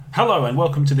Hello and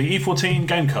welcome to the E14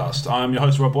 Gamecast. I'm your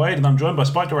host Rob Wade and I'm joined by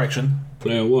Spike Direction.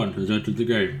 Player 1 has entered the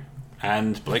game.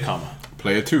 And Blake Harmer.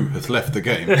 Player 2 has left the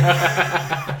game.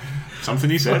 Something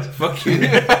he said. Fuck you.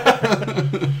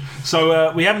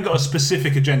 So we haven't got a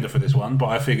specific agenda for this one, but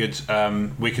I figured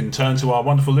we can turn to our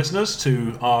wonderful listeners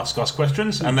to ask us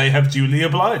questions, and they have duly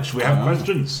obliged. We have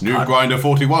questions. New Grinder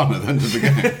 41 has entered the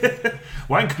game.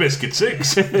 Wank Biscuit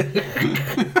 6.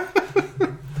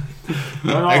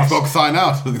 Xbox sign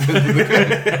out.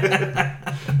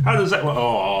 How does that work?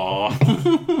 Oh,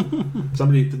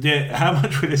 somebody. Yeah, how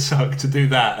much would it suck to do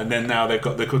that? And then now they've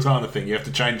got the Cortana thing. You have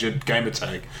to change your gamer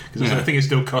tag because I think it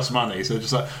still costs money. So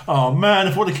just like, oh man,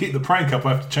 if I want to keep the prank up,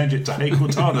 I have to change it to Hey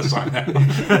Cortana sign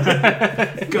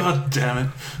out. God damn it!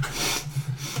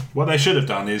 What they should have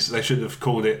done is they should have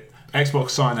called it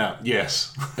Xbox sign out.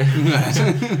 Yes.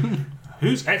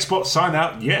 Who's Xbox sign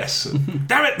out? Yes.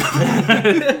 Damn it!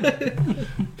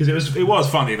 Because it was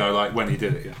funny though, like when he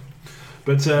did it. Yeah.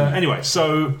 But anyway,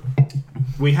 so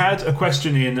we had a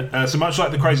question in. So much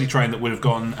like the Crazy Train that would have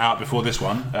gone out before this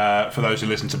one. For those who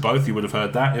listen to both, you would have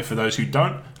heard that. If for those who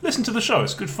don't, listen to the show.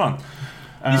 It's good fun.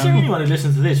 Is there anyone who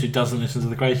listens to this who doesn't listen to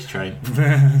the Crazy Train?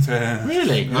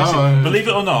 Really? No, believe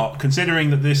it or not, considering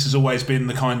that this has always been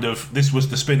the kind of this was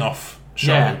the spin-off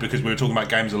show because we were talking about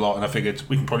games a lot, and I figured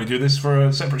we can probably do this for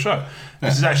a separate show.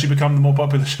 This has actually become the more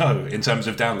popular show in terms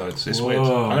of downloads. It's weird.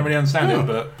 I don't really understand it,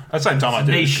 but at the same time I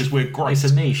do because we're great. It's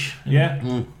a niche.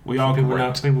 Yeah, we are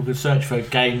great. People could search for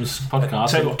games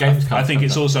podcasts. I think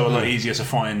it's also a lot easier to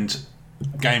find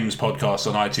games podcasts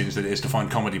on iTunes than it is to find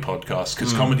comedy podcasts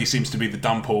because comedy seems to be the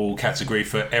dump all category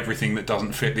for everything that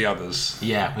doesn't fit the others.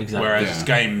 Yeah, exactly. Whereas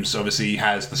games obviously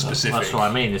has the specific. That's what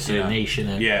I mean. It's a niche,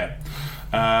 isn't it? Yeah.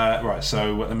 Right,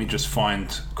 so let me just find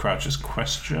Crouch's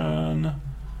question.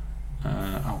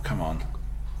 Oh, come on.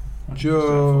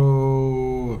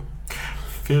 Joe.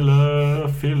 Filler.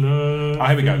 Oh,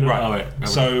 here we go. Right.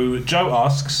 So Joe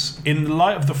asks, in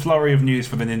light of the flurry of news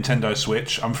for the Nintendo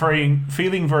Switch, I'm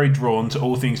feeling very drawn to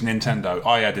all things Nintendo.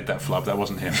 I added that flub. That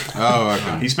wasn't him. Oh,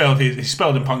 okay. He spelled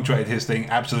and punctuated his thing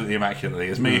absolutely immaculately.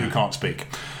 It's me who can't speak.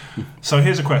 So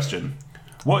here's a question.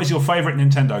 What is your favourite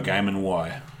Nintendo game and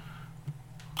why?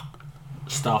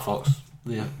 Star Fox,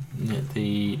 the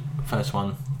first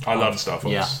one. I loved Star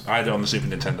Fox. Yeah. I had it on the Super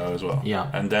Nintendo as well. Yeah.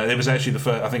 And it was actually the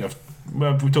first, I think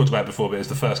we talked about it before, but it's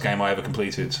the first game I ever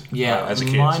completed as a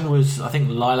kid. Mine was, I think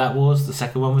Lilac Wars, the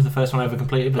second one was the first one I ever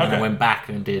completed, but then I went back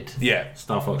and did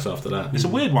Star Fox after that. It's a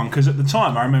weird one, because at the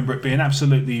time I remember it being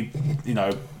absolutely,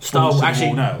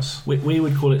 nails. We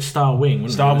would call it Star Wing,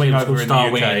 wouldn't Star it? Wing over in the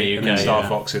UK, and then Star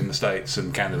Fox in the States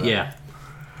and Canada. Yeah.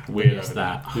 Weird. It's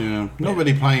that. Yeah. Not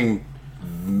really playing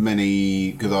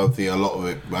many, because obviously a lot of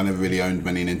it, I never really owned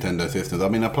many Nintendo systems. I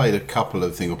mean, I played a couple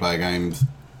of single player games,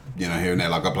 here and there.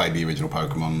 Like I played the original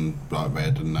Pokemon, like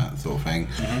Red and that sort of thing,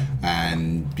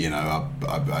 and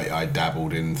I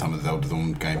dabbled in some of the Zeldas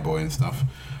on Game Boy and stuff.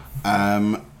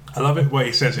 I love it where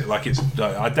he says it like it's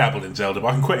I dabbled in Zelda, but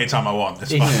I can quit anytime I want.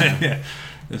 It's fine. Yeah.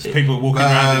 There's people walking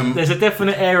around. There's a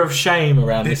definite air of shame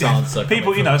around this answer.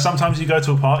 People, sometimes you go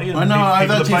to a party and I'd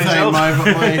people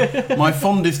actually say my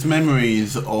fondest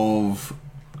memories of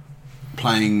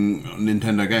playing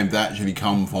Nintendo games actually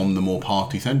come from the more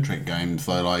party-centric games.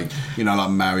 So like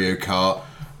Mario Kart,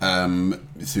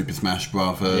 Super Smash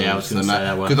Brothers. Yeah, I was going to say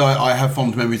that one. Because I have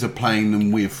fond memories of playing them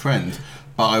with friends.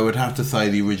 But I would have to say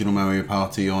the original Mario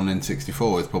Party on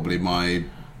N64 is probably my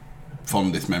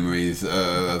fondest memories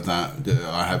of that.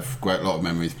 I have a great lot of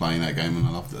memories playing that game, and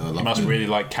I loved it. You must really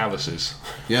like Calluses.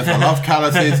 Yes, I love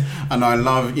Calluses, and I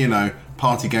love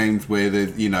party games where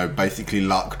there's basically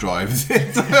luck drives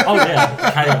it. Oh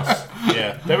yeah, chaos.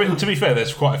 Yeah, to be fair,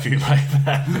 there's quite a few like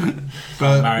that.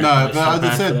 But as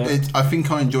I said, I think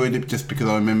I enjoyed it just because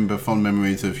I remember fond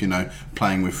memories of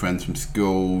playing with friends from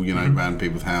school, around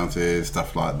people's houses,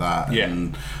 stuff like that. Yeah,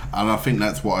 and I think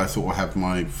that's what I sort of have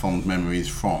my fond memories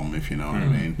from, if you know what I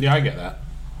mean. Yeah, I get that.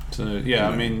 So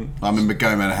I mean, I remember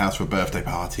going around a house for a birthday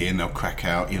party and they'll crack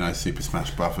out, Super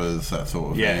Smash Brothers, that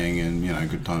sort of thing, and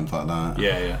good times like that.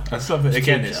 Yeah. I love it.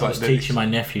 Again, it's I was teaching my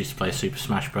nephews to play Super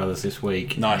Smash Brothers this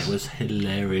week. Nice. It was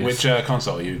hilarious. Which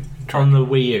console are you? On the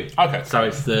Wii U. Okay. So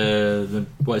it's the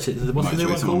what is it? What's the new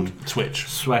one called? Switch.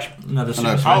 Super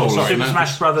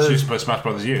Smash Brothers. Super Smash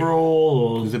Brothers U.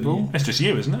 Brawl. Is it Brawl? It's just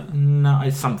you, isn't it? No,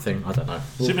 it's something. I don't know.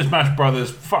 Super Smash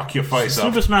Brothers. Fuck your face up.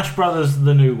 Super Smash Brothers,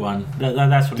 the new one.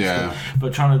 That's what it's called. Yeah.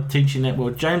 But trying to teach him that.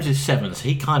 Well, James is 7, so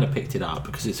he kind of picked it up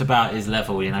because it's about his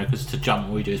level, because to jump,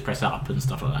 all we do is press up and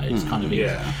stuff like that. It's kind of easy.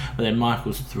 Yeah. But then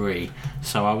Michael's 3,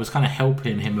 so I was kind of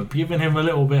helping him, giving him a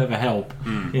little bit of a help.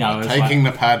 Taking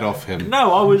the pad off. off him.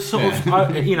 No, I was sort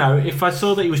of, if I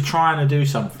saw that he was trying to do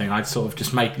something, I'd sort of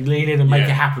just lean in and make it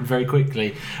happen very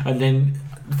quickly, and then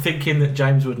thinking that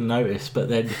James wouldn't notice, but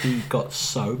then he got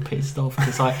so pissed off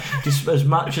because just as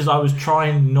much as I was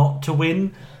trying not to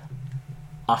win,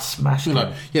 I smashed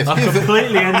him. Yes. I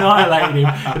completely annihilated him,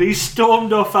 and he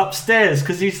stormed off upstairs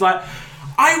because he's like,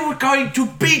 I was going to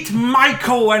beat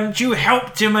Michael and you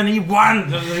helped him and he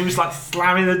won. And he was like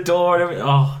slamming the door and everything.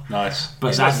 Oh, nice.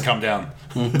 But that doesn't come down.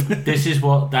 This is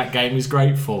what that game is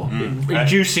great for.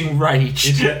 Inducing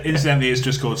rage. Incidentally, it's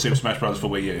just called Super Smash Bros. For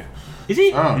Wii U. Is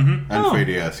it? And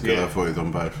 3DS, because I thought it was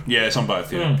on both. Yeah, it's on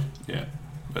both, yeah.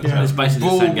 But, it's basically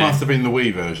the same game. Must have been the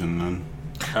Wii version then.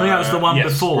 I think that was the one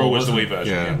before. Brawl was the Wii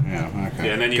version. Okay.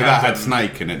 Yeah, and then you had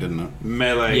Snake in it, didn't it?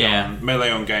 Melee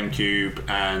on GameCube,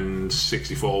 and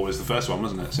 64 was the first one,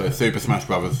 wasn't it? So Super Smash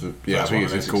Brothers. Yeah, I think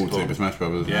it's just called Super Smash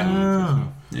Brothers. Yeah.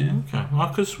 Okay. I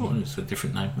could have sworn it's a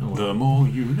different name. Oh, well. The more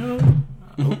you know.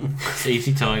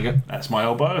 Easy Tiger. That's my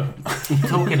elbow.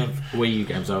 Talking of Wii U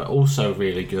games, are also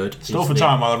really good. Stall for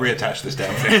time while I reattach this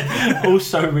damn thing.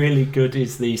 Also really good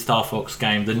is the Star Fox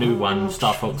game, the new one,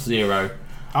 Star Fox Zero.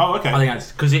 Oh, okay. I think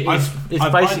that's because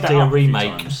it's basically a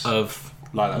remake of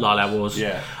Lilac Wars.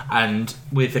 Yeah. And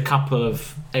with a couple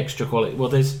of extra quality. Well,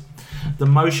 there's the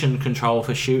motion control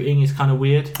for shooting is kind of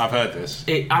weird. I've heard this.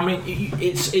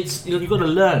 It's you've got to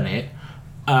learn it,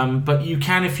 but you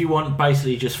can, if you want,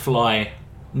 basically just fly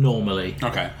normally.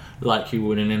 Okay. Like you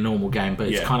would in a normal game, but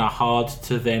it's kind of hard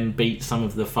to then beat some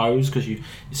of the foes because you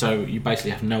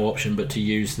basically have no option but to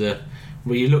use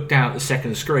you look down at the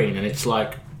second screen and it's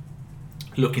like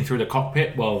looking through the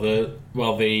cockpit while the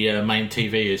main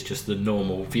TV is just the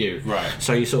normal view. Right.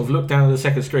 So you sort of look down at the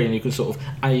second screen and you can sort of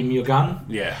aim your gun.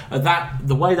 Yeah.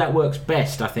 The way that works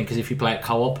best, I think, is if you play it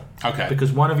co-op. Okay.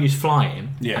 Because one of you's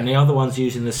flying and the other one's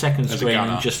using the second screen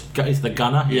and just is the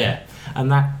gunner. Yeah. And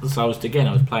so I was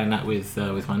playing that with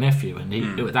my nephew and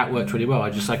that worked really well.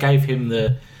 I gave him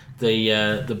the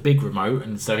big remote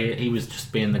and so he was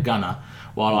just being the gunner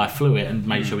while I flew it and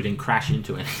made sure we didn't crash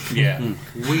into it. Yeah.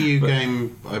 Wii U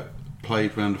game I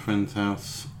played around a friend's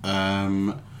house,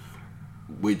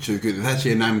 which is good. It's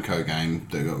actually a Namco game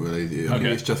that got released. I think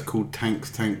it's just called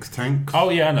Tanks. Oh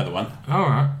yeah, another one. All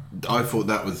right. I thought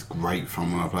that was great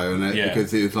fun when I played on it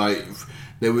because it was like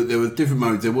there was different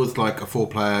modes. There was like a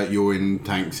 4-player, you're in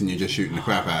tanks and you're just shooting the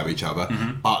crap out of each other.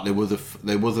 But there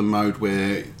was a mode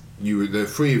where the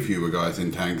 3 of you were guys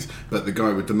in tanks, but the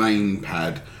guy with the main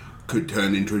pad could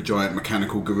turn into a giant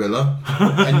mechanical gorilla,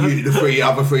 and the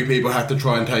other 3 people had to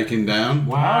try and take him down.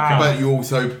 Wow! But you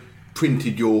also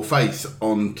printed your face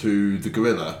onto the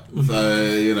gorilla,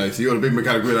 so so you're a big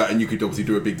mechanical gorilla, and you could obviously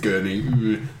do a big gurney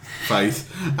face.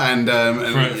 And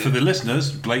for the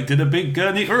listeners, Blake did a big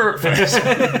gurney face.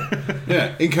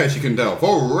 Yeah, in case you can tell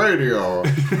for radio.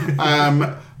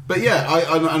 But yeah,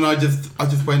 I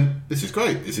just went, this is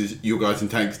great. This is you guys in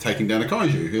tanks taking down a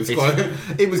kaiju.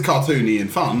 It was cartoony and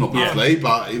fun, obviously,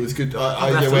 but it was good.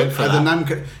 I went for the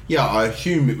Namco. Yeah, I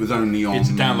assume it was only on. It's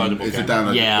a downloadable game.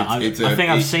 Downloadable. Yeah, I think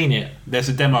I've seen it. There's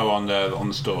a demo on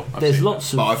the store. There's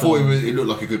lots of. But I thought it looked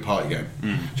like a good party game.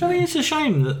 So I think it's a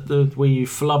shame that the Wii U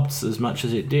flubbed as much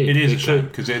as it did. It is a shame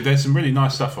because there's some really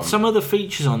nice stuff on. Some of the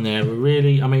features on there were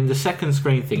really. I mean, the second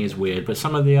screen thing is weird, but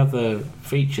some of the other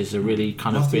features are really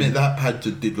kind of. That pad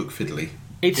did look fiddly.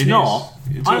 It's not.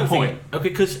 It's a point.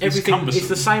 Because everything it's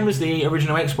the same as the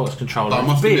original Xbox controller. I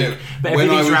must admit, but when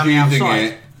I was around the using outside.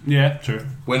 it, yeah, true.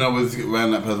 When I was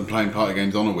around that person playing party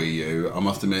games on a Wii U, I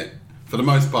must admit, for the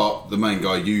most part, the main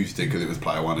guy used it because it was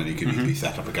player one and he could easily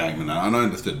set up a game, and I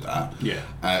understood that.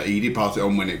 Yeah. He did pass it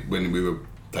on when we were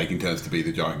taking turns to be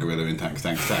the giant gorilla in tanks.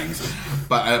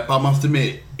 But I must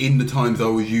admit, in the times I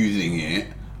was using it,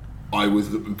 I was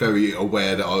very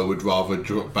aware that I would rather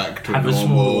drop back to a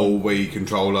normal Wii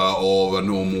controller or a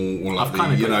normal, or like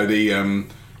the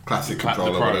classic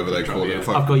controller, whatever they call it.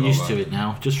 I've got used to it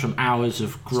now, just from hours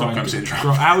of grinding. The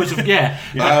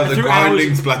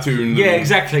grinding Splatoon. Yeah,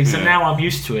 exactly. So now I'm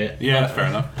used to it. Yeah, that's fair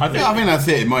enough. I think that's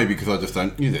it. It might be because I just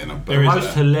don't use it enough. The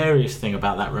most hilarious thing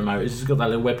about that remote is it's got that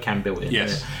little webcam built in.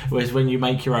 Yes. Whereas when you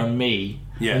make your own Mii.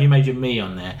 Yeah. When you made your Mii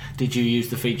on there, did you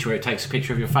use the feature where it takes a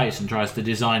picture of your face and tries to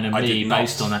design a Mii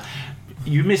based on that?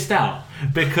 You missed out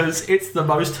because it's the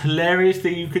most hilarious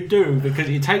thing you could do because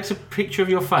it takes a picture of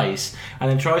your face and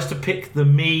then tries to pick the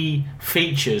Mii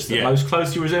features that most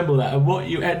closely resemble that, and what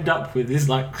you end up with is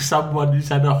like someone who's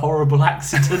had a horrible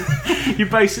accident. You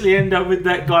basically end up with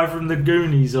that guy from the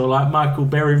Goonies or like Michael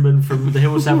Berryman from The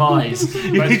Hills Have Eyes.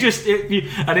 And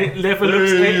it never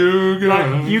looks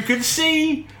like you can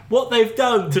see what they've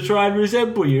done to try and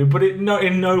resemble you, but it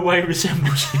in no way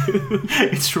resembles you.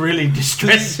 It's really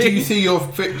distressing. Do you see your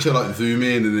picture like zoom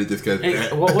in and it just goes...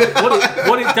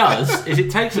 What it does is it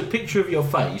takes a picture of your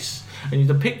face, and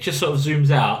the picture sort of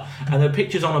zooms out, and the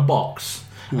picture's on a box,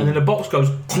 and then the box goes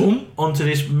onto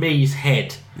this me's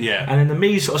head. Yeah. And then the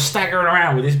me's sort of staggering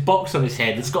around with this box on his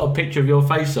head that's got a picture of your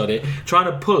face on it, trying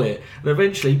to pull it, and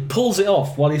eventually pulls it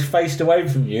off while he's faced away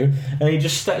from you, and he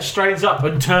just straightens up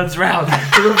and turns around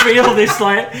to reveal this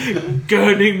like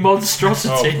gurning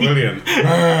monstrosity. Oh, brilliant.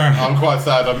 I'm quite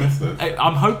sad I missed it.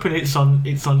 I'm hoping it's on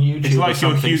YouTube. It's like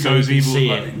your Hugo's so evil,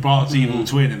 like Bart's evil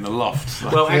twin in the loft.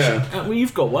 Well, actually, well,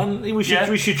 you've got one. We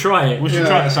should try it. We should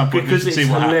try it at some point because it's see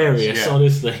what hilarious, happens.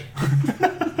 honestly.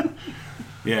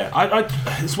 Yeah, I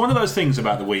it's one of those things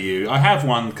about the Wii U. I have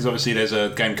one because obviously there's a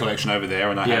game collection over there,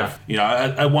 and I have,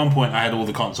 at one point I had all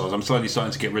the consoles. I'm slowly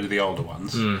starting to get rid of the older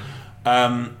ones.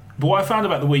 But what I found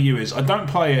about the Wii U is I don't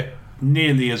play it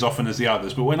nearly as often as the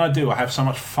others, but when I do, I have so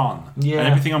much fun. Yeah. And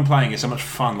everything I'm playing is so much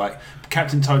fun. Like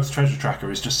Captain Toad's Treasure Tracker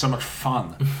is just so much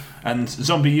fun. And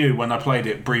Zombie U, when I played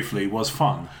it briefly, was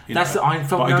fun. I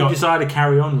felt no desire to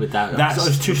carry on with that. It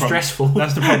was too stressful.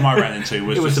 That's the problem I ran into.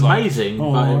 It was amazing.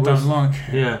 But I don't like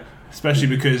it. Yeah. Especially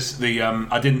because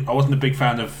I wasn't a big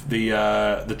fan of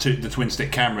the twin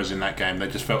stick cameras in that game. They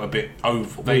just felt a bit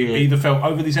over. They either felt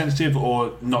overly sensitive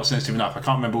or not sensitive enough. I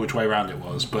can't remember which way around it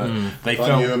was, but they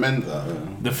felt. You amend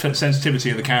that. The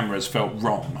sensitivity of the cameras felt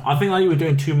wrong. I think you were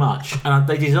doing too much, and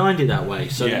they designed it that way,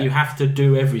 so you have to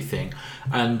do everything,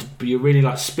 and you're really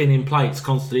like spinning plates,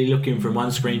 constantly looking from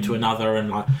one screen to another, and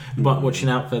like watching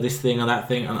out for this thing or that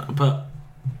thing, but.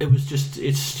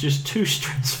 It's just too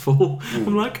stressful.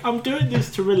 I'm like, I'm doing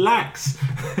this to relax.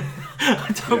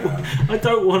 I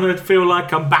don't want to feel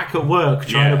like I'm back at work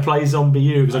trying to play Zombie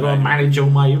U because I've got to manage all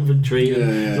my inventory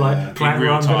and plan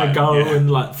where I'm going to go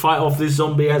and like fight off this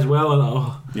zombie as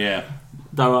well. And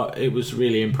though it was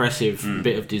really impressive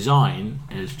bit of design,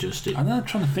 it's just I'm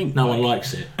trying to think. No one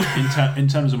likes it. In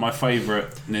terms of my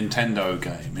favourite Nintendo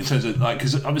game, in terms of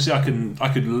because obviously I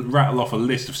could rattle off a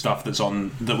list of stuff that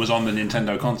was on the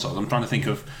Nintendo consoles. I'm trying to think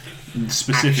of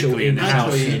specifically I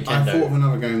thought of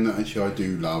another game that actually I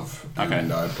do love,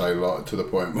 and I play a lot to the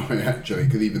point where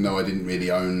because even though I didn't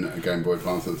really own a Game Boy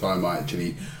Advance at the time,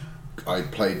 I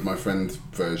played my friend's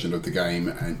version of the game,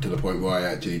 and to the point where I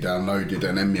actually downloaded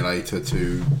an emulator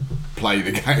to play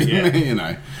the game.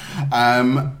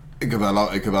 Because I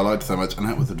liked it so much, and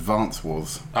that was Advance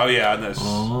Wars. Oh yeah, I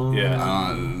know.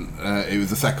 It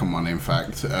was the second one, in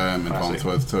fact, Advance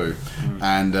Wars 2,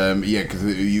 and because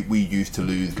we used to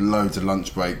lose loads of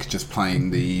lunch breaks just playing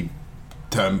the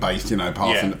turn-based,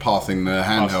 passing the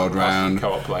handheld round,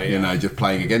 co-op play, just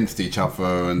playing against each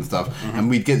other and stuff. And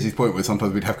we'd get to this point where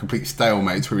sometimes we'd have complete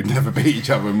stalemates where we'd never beat each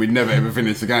other and we'd never ever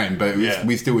finish the game, but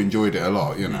we still enjoyed it a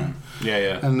lot, And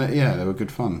they were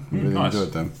good fun. We really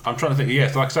enjoyed them. I'm trying to think.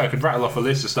 Like I say, I could rattle off a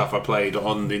list of stuff I played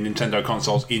on the Nintendo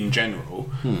consoles in general,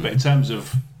 but in terms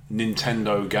of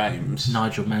Nintendo games,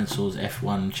 Nigel Mansell's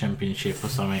F1 Championship or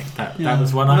something. That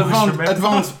was one I always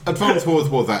remember. Advance Wars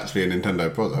was actually a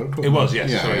Nintendo product. It was,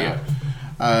 yes.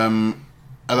 And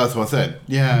that's what I said.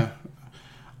 Yeah,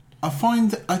 I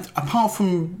find apart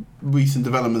from recent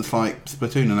developments like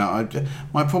Splatoon and that,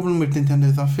 my problem with Nintendo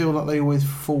is I feel like they always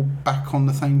fall back on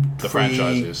the same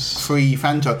free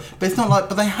franchise. But it's not like,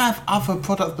 but they have other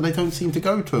products, but they don't seem to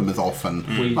go to them as often.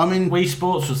 Wii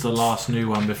Sports was the last new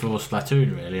one before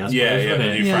Splatoon, really. I suppose,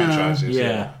 the new franchises.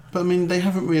 Yeah. But they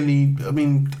haven't really.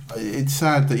 It's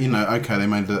sad that they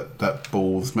made that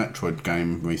Balls Metroid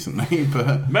game recently,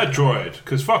 but Metroid,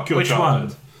 because fuck your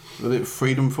childhood. One? Was it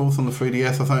Freedom Force on the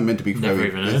 3DS? I thought it meant to be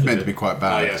to be quite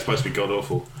bad. Oh yeah, it's supposed to be god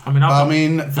awful.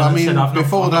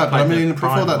 Before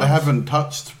that, they haven't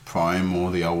touched Prime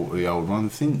or the old one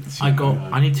since. I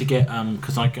need to get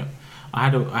because I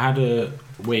had a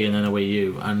Wii and then a Wii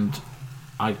U, and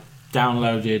I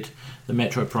downloaded the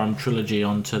Metroid Prime trilogy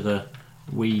onto the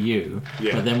Wii U,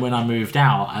 but then when I moved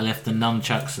out, I left the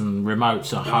nunchucks and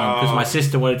remotes at home because my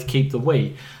sister wanted to keep the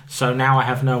Wii. So now I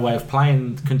have no way of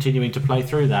continuing to play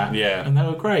through that. Yeah, and they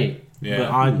were great. Yeah,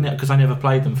 but because I never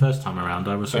played them first time around,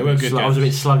 I was a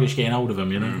bit sluggish getting hold of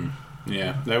them.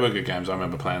 Yeah, they were good games. I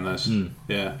remember playing those.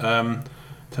 Yeah. In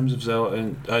terms of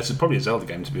Zelda, it's probably a Zelda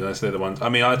game to be honest. They're the ones.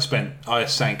 I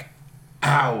sank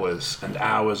hours and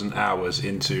hours and hours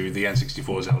into the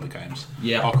N64 Zelda games.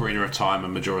 Yeah, Ocarina of Time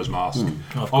and Majora's Mask.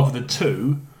 Of the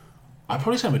two, I'd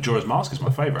probably say Majora's Mask is my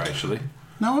favourite actually.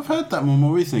 No, I've heard that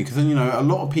more recently because a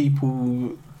lot of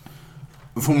people,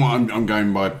 from what I'm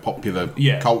going by popular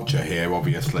culture here,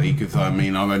 obviously, because I've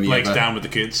only Blake's down with the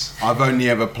kids. I've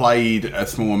only ever played a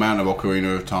small amount of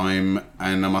Ocarina of Time,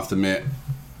 and I must admit,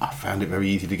 I found it very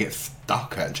easy to get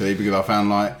stuck actually, because I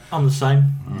found like I'm the same.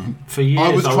 For years, I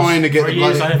was trying to get. For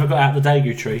years, I never got out the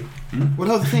Daegu tree. Well,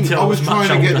 that's the thing. I was trying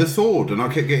to get the sword, and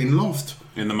I kept getting lost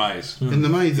in the maze. In the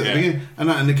maze at the beginning,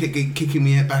 and they kept kicking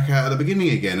me back out at the beginning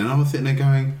again, and I was sitting there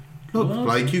going, "Look,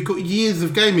 Blake, you've got years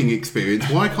of gaming experience.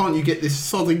 Why can't you get this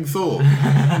sodding sword?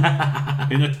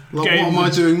 What am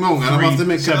I doing wrong?" And I must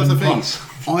admit, that's the thing.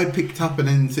 I picked up an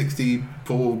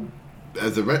N64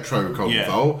 as a retro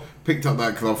console. Picked up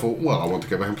that because I thought, well, I want to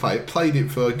go back and play it. Played it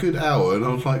for a good hour, and I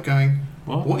was like going,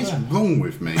 what is wrong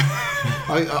with me?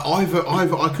 I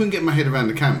couldn't get my head around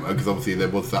the camera, because obviously there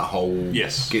was that whole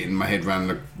getting my head around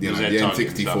the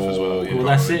N64. Well,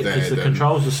 that's it, because the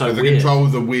controls are so weird. The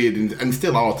controls are weird and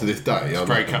still are to this day. It's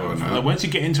very comfortable. Once you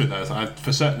get into it, though,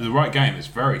 for certain, the right game, it's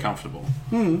very comfortable.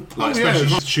 Especially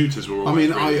shooters were always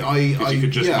you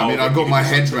could just I got my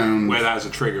head round, wear that as a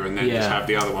trigger, and then just have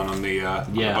the other one on the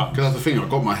button. Because that's the thing, I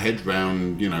got my head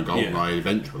round, GoldenEye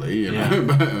eventually,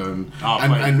 and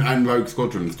Rogue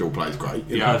Squadron still plays great.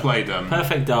 I played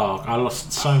Perfect Dark. I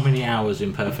lost so many hours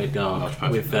in Perfect Dark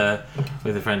with a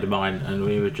friend of mine, and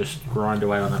we would just grind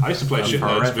away on that. I used to play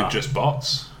shitloads with just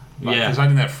bots. Because I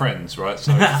didn't have friends, right?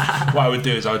 So what I would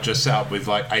do is I would just set up with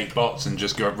like 8 bots and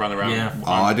just go run around.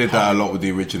 I did that a lot with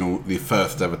the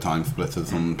first ever Time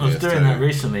Splitters on PS2. I was doing that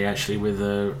recently, actually, with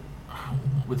a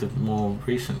more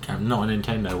recent game, not a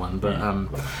Nintendo one, but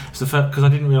it's the first, because I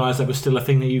didn't realise that was still a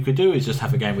thing that you could do, is just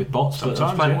have a game with bots.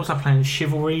 Sometimes, what was I playing?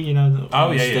 Chivalry,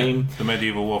 Steam. The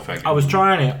medieval warfare game. I was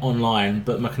trying it online,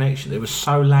 but my connection, it was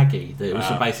so laggy that it was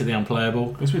basically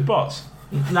unplayable. It was with bots?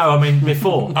 No, I mean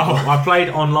before. I played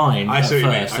online at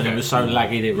first, and it was so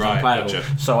laggy that it was unplayable.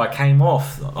 Gotcha. So I came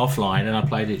offline and I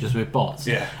played it just with bots.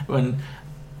 When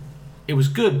it was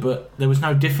good, but there was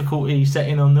no difficulty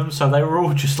setting on them, so they were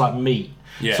all just like meat.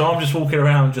 So I'm just walking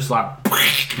around just like,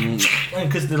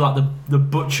 because the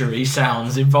butchery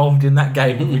sounds involved in that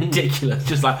game are ridiculous.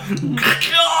 Just like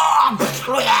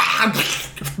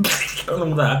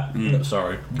all that.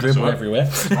 Sorry, dribble everywhere.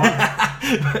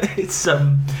 It's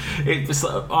it was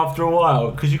after a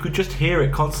while, because you could just hear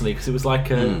it constantly, because it was like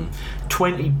a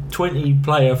 20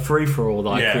 player free for all that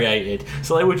I created.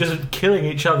 So they were just killing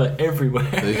each other everywhere.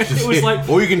 It was like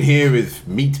all you can hear is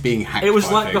meat being hacked. It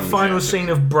was like the final scene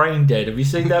of Brain Dead. Have you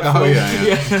seen that film?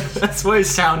 Yeah, that's what it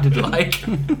sounded like.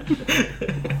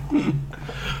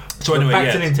 So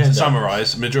anyway, to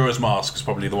summarise, Majora's Mask is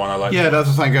probably the one I like. Yeah, that's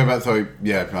the thing. Go back. So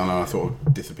I know I sort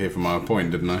of disappeared from my point,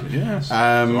 didn't I? Yes.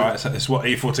 It's what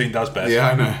E14 does best.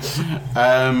 Yeah, I know.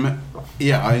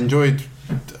 I enjoyed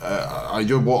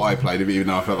what I played of it, even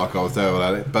though I felt like I was there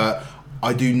without it. But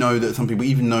I do know that some people,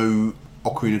 even though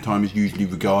Ocarina of Time is usually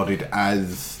regarded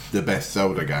as the best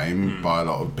Zelda game by a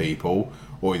lot of people,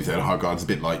 or you said high regard, it's a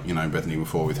bit like Resident Evil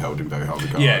 4 was held in very high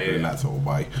regard in that sort of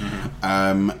way.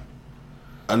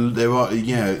 And there are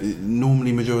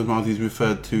normally Majora's Mask is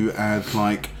referred to as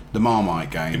like the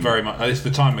Marmite game. Very much. It's the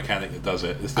time mechanic that does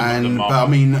it. It's but I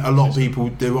mean, a lot of people,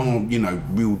 there are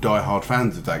real die-hard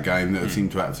fans of that game that seem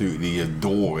to absolutely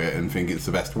adore it and think it's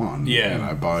the best one.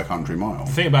 By a country mile.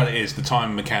 The thing about it is the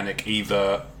time mechanic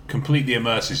either completely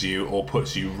immerses you or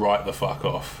puts you right the fuck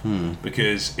off,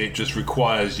 because it just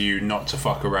requires you not to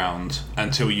fuck around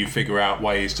until you figure out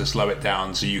ways to slow it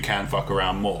down so you can fuck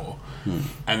around more.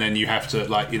 And then you have to,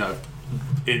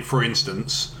 for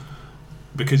instance,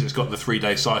 because it's got the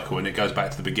 3-day cycle and it goes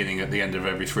back to the beginning at the end of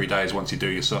every 3 days once you do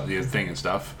your thing and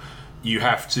stuff, you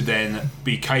have to then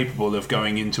be capable of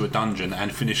going into a dungeon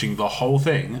and finishing the whole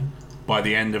thing by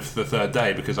the end of the 3rd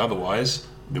day, because otherwise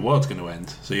the world's going to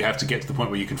end. So you have to get to the point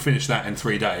where you can finish that in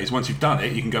 3 days. Once you've done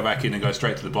it, you can go back in and go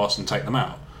straight to the boss and take them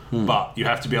out. But you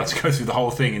have to be able to go through the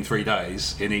whole thing in 3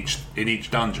 days in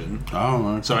each dungeon.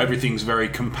 Okay. So everything's very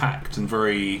compact and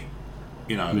very,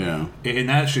 it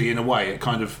actually, in a way, it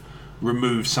kind of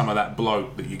removes some of that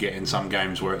bloat that you get in some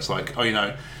games where it's like,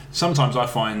 sometimes I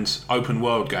find open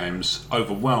world games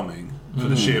overwhelming for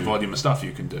the sheer volume of stuff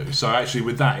you can do. So actually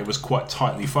with that, it was quite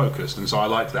tightly focused, and so I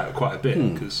liked that quite a bit,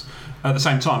 because at the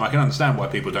same time I can understand why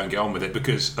people don't get on with it,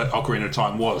 because Ocarina of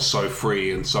Time was so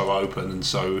free and so open, and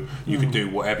so you could do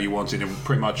whatever you wanted, and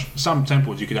pretty much some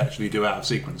temples you could actually do out of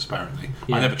sequence, apparently.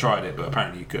 I never tried it, but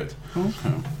apparently you could.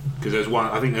 Okay. Because there's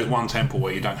one temple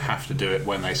where you don't have to do it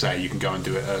when they say you can go and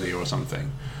do it earlier or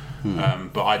something.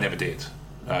 But I never did.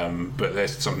 But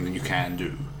there's something that you can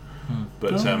do.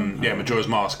 But Majora's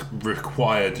Mask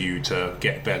required you to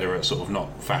get better at sort of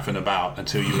not faffing about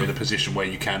until you're in a position where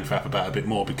you can faff about a bit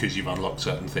more, because you've unlocked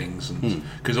certain things, and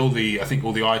because all the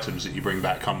items that you bring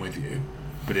back come with you,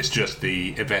 but it's just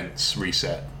the events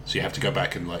reset. So you have to go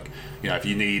back and if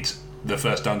you need the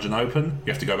first dungeon open,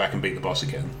 you have to go back and beat the boss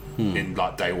again in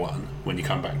like day one when you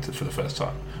come back for the first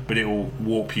time. But it will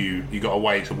warp you. You got a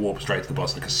way to warp straight to the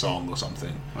boss, like a song or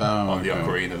something on the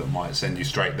ocarina that might send you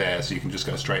straight there, so you can just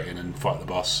go straight in and fight the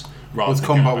boss. Was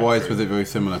combat-wise, was it very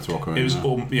similar to Ocarina? It was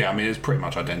it was pretty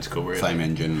much identical, really. Same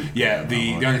engine. Yeah,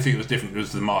 the only thing that was different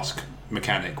was the mask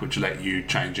mechanic, which let you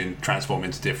transform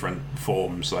into different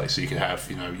forms. Like, so you could have,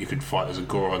 you could fight as a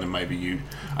Goron, and maybe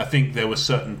I think there were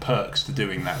certain perks to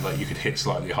doing that. Like, you could hit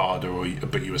slightly harder,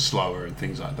 but you were slower and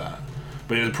things like that.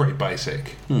 But it was pretty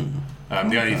basic. The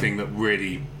only thing that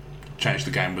really changed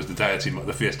the game was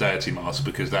the fierce deity mask,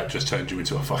 because that just turned you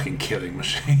into a fucking killing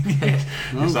machine.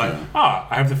 It's like, I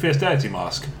have the fierce deity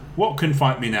mask. What can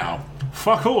fight me now?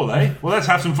 Fuck all, eh? Well, let's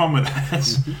have some fun with that.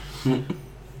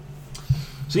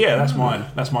 So yeah,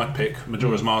 that's my pick.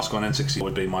 Majora's Mask on N64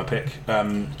 would be my pick.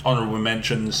 Honourable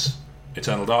mentions: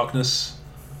 Eternal Darkness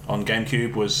on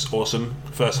GameCube was awesome.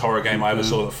 First horror game I ever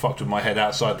saw that fucked with my head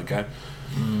outside the game,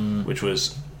 which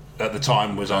was, at the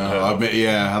time, was unheard of.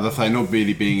 As I say, not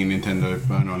really being a Nintendo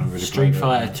phone, I really Street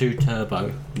Fighter 2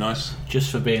 Turbo. Nice.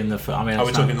 Just for being the.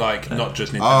 we're talking not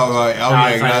just Nintendo. Oh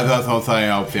right. That's what I'm saying.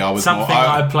 Obviously, I was something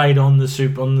I played on my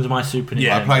Super Nintendo.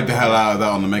 Yeah, I played the hell out of that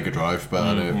on the Mega Drive, but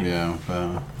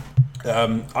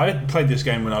I played this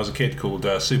game when I was a kid called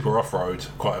Super Off-Road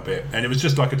quite a bit, and it was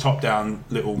just like a top-down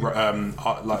little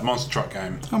like monster truck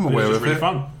game. I'm aware of it. It was really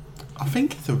fun. I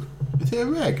think is it a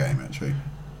rare game actually?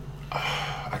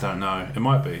 I don't know. It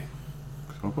might be.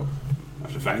 I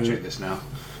have to fact check this now.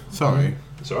 Sorry.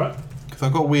 It's alright. Because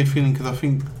I've got a weird feeling, because I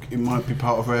think it might be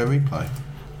part of Rare Replay.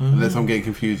 Unless I'm getting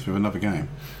confused with another game.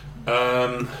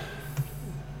 No,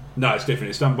 it's different.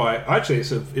 It's done by... Actually,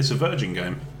 it's a Virgin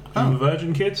game. Remember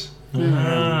Virgin Kids?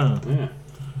 Yeah.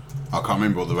 I can't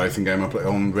remember what the racing game I played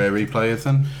on Rare Replay is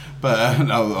then. But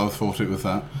I thought it was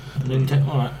that.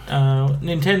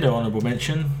 Nintendo honourable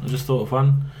mention. I just thought of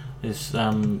one. Is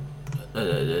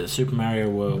Super Mario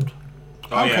World.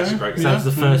 Oh yeah, it's a great game. So that was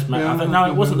the first.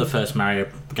 It wasn't the first Mario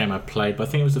game I played, but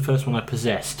I think it was the first one I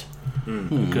possessed.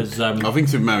 Because I think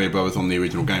Super Mario Bros. On the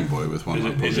original Game Boy was one.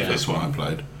 Is it this one I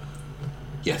played?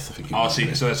 Yes, I think.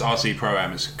 RC. So that's RC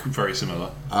Pro-Am. It's very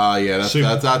similar.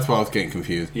 That's why I was getting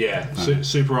confused. Yeah,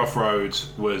 Super Off-Road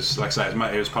was, like I say,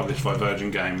 it was published by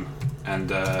Virgin Game, and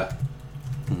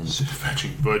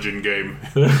Virgin Game.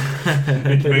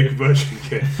 Make Virgin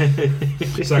Game.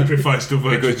 Sacrifice to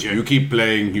Virgin because Game. You keep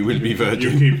playing, you will be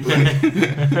Virgin. You keep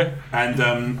playing.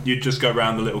 And you just go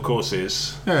around the little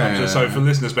courses. So for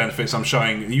listeners' benefits, I'm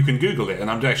showing, you can Google it,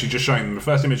 and I'm actually just showing them the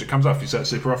first image that comes up. You search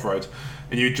Super Off-Road,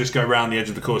 and you just go around the edge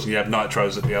of the course, and you have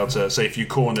nitros that be able to, say if you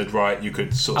cornered right, you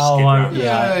could sort of skip around.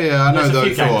 I know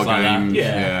those sort of games.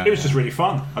 Yeah, it was just really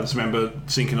fun. I just remember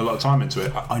sinking a lot of time into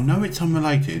it. I know it's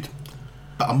unrelated,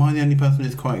 but am I the only person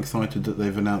who's quite excited that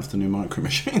they've announced the new Micro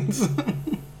Machines?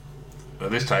 At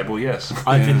this table, yes.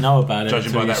 I didn't know about it.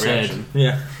 Judging by that reaction.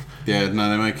 Yeah, no,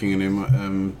 they're making a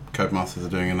new... Codemasters are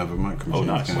doing another Micro Machines.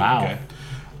 Oh, nice. Game. Wow. Okay.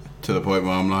 To the point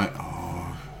where I'm like,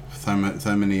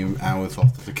 so many hours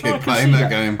lost as a kid playing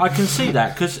that game. I can see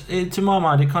that, because to my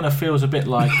mind it kind of feels a bit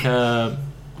like... Sorry.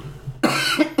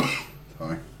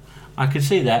 I could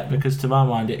see that, because to my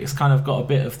mind it's kind of got a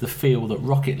bit of the feel that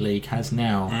Rocket League has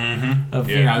now. Of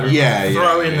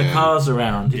throwing the cars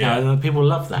around. You know, and people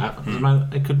love that.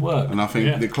 It could work. And I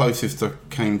think the closest I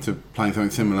came to playing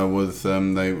something similar was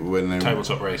when they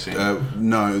Tabletop Racing.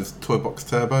 No, it was Toy Box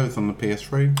Turbo. It's on the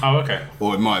PS3. Oh, okay.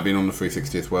 Or it might have been on the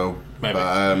 360 as well. Maybe. But,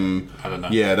 I don't know.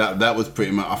 Yeah, that was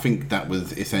pretty much... I think that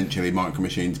was essentially Micro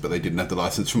Machines, but they didn't have the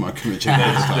license for Micro Machines.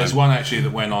 There's one actually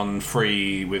that went on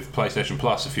free with PlayStation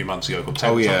Plus a few months ago called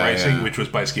Tabletop Racing, which was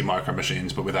basically Micro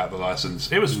Machines but without the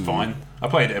license. It was fine. I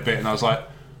played it a bit and I was like...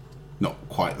 Not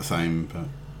quite the same, but...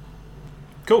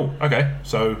 Cool, okay.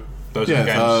 So those are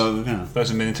the games. Those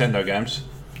are the Nintendo games.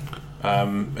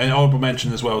 And honourable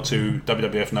mention as well to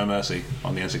WWF No Mercy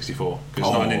on the N64, because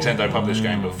it's not a Nintendo published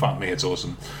game, but fuck me, it's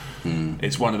awesome.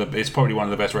 It's probably one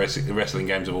of the best wrestling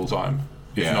games of all time.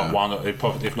 If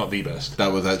not the best.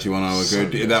 That was actually one of our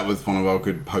good. That was one of our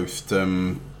good post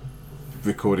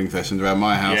recording sessions around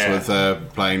my house. Was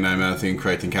playing No Mercy and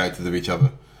creating characters of each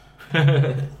other,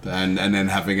 and then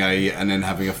having a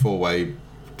 4-way.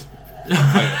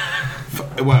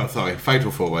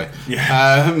 Fatal 4-way.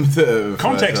 Yeah.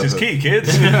 Context is key,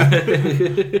 kids.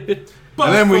 But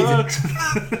and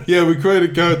then we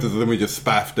created characters, and then we just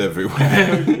spaffed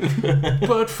everywhere.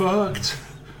 But fucked.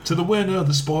 To the winner,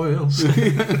 the spoils.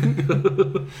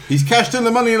 He's cashed in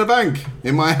the money in the bank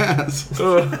in my house.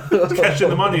 Cashed in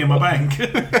the money in my bank.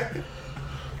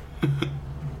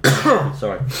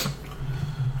 Sorry.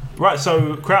 Right,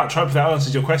 so Crouch, hope that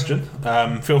answers your question.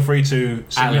 Feel free to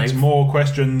submit more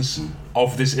questions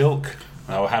of this ilk.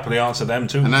 I will happily answer them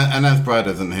too. And as Brad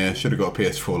isn't here, should have got a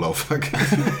PS4 love.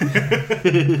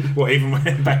 Well, even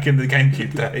back in the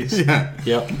GameCube days. Yeah.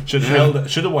 Yep. Should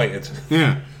have waited.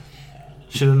 Yeah.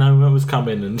 Should have known what was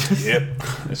coming. And Yep.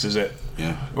 This is it.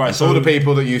 Yeah. Right. So all the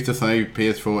people that used to say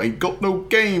PS4 ain't got no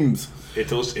games.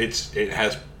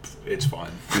 It's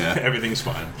fine. Yeah. Everything's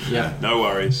fine. Yeah. No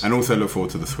worries. And also look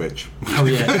forward to the Switch. Oh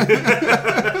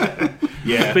yeah.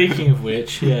 Yeah. Speaking of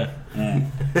which, yeah.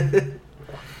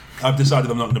 I've decided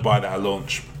I'm not going to buy that at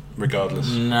launch,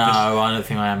 regardless. No, I don't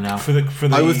think I am now. For the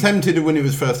I was tempted when it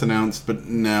was first announced, but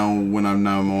now when I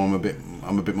know more, I'm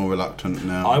a bit more reluctant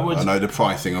now. I know the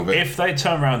pricing of it. If they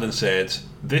turn around and said,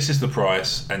 "This is the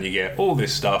price, and you get all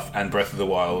this stuff and Breath of the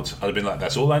Wild," I'd have been like,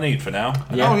 "That's all I need for now."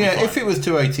 Yeah. Oh yeah, if it was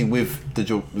 $280 with the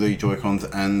Joy-Cons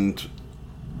and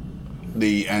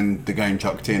the game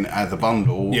chucked in as a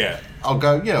bundle, yeah, I'll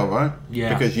go, yeah, all right.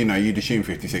 Yeah. Because, you'd assume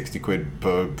 50-60 quid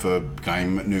per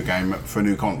new game for a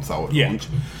new console at launch.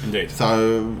 Indeed.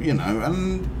 So,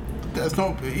 and that's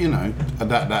not,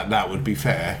 that would be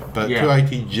fair. But Yeah.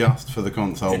 $280 just for the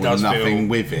console with nothing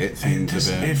with it seems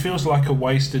a bit... It feels like a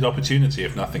wasted opportunity,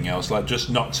 if nothing else. Like, just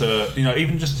not to,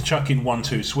 even just to chuck in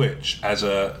 1-2 Switch as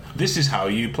this is how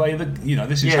you play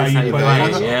this is how you play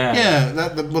it. Yeah,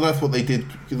 that's what they did.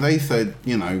 They said,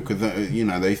 because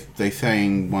they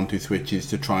saying 1-2 Switch is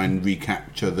to try and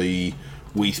recapture the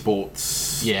Wii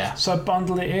Sports. Yeah. So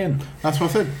bundle it in. That's what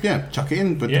I said. Yeah, chuck it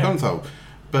in with the console.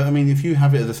 But I mean, if you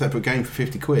have it as a separate game for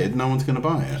 50 quid, no one's going to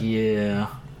buy it. Yeah.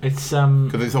 It's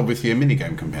because it's obviously a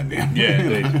minigame compendium. Yeah,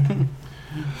 indeed.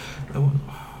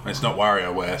 It's not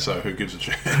WarioWare, so who gives a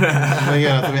shit?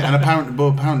 Yeah, and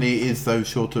apparently it is those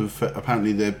sort of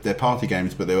they're party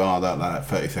games, but they are that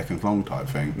 30 seconds long type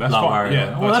thing. That's fine.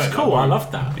 Yeah, well, that's cool. I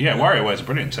love that. Yeah, WarioWare's a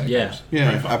brilliant tech. Yeah,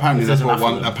 yeah. Apparently that's what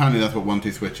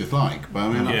 1-2 Switch is like. But I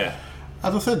mean,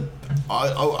 as I said,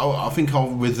 I think I'll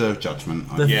reserve judgment.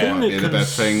 The thing that might be the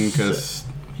best thing because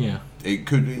it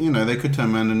could, they could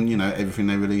turn around and everything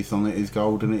they release on it is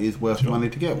gold and it is worth money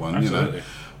to get one. Absolutely.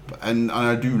 And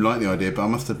I do like the idea, but I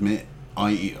must admit,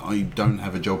 I don't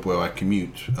have a job where I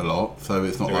commute a lot, so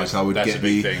it's not like I would get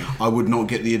I would not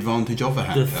get the advantage of a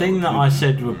handheld. The thing that I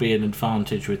said would be an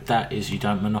advantage with that is you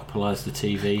don't monopolise the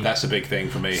TV. That's a big thing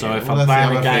for me. So if I'm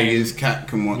playing a game, thing is Kat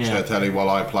can watch her telly while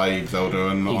I play Zelda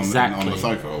and on the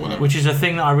sofa or whatever. Which is a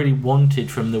thing that I really wanted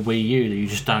from the Wii U that you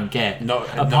just don't get.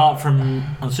 Apart from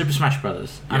on Super Smash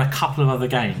Brothers and a couple of other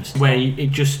games where it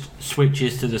just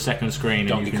switches to the second screen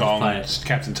Donkey and you can Kong, just play it.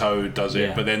 Captain Toad does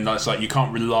it, but then it's like you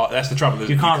can't rely. That's the trouble.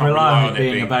 You can't rely on it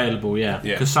being available, Yeah.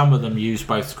 Because some of them use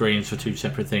both screens for two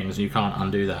separate things, and you can't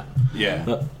undo that. Yeah.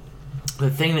 But the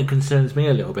thing that concerns me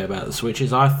a little bit about the Switch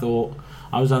is I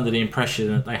was under the impression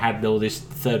that they had all this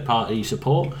third-party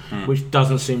support, which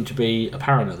doesn't seem to be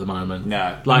apparent at the moment.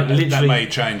 No, like literally, that may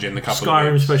change in the couple of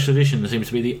Skyrim weeks. Special Edition seems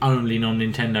to be the only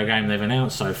non-Nintendo game they've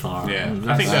announced so far. Yeah,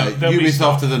 I think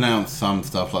Ubisoft has announced some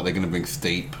stuff, like they're going to bring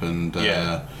Steep and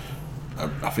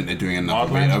I think they're doing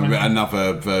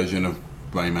another version of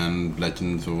Rayman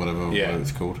Legends or whatever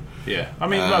it's called. Yeah, I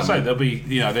mean, like I say, there'll be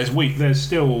there's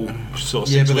still sort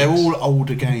of 6 but they're weeks. all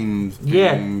older games.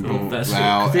 It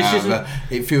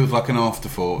feels like an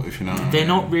afterthought, if you know. They're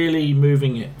not really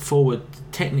moving it forward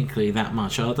technically that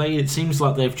much, are they? It seems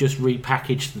like they've just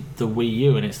repackaged the Wii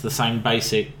U, and it's the same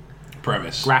basic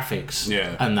premise, graphics,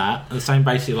 and the same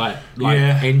basic like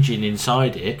engine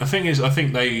inside it. The thing is, I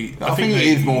think it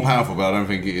is more powerful, but I don't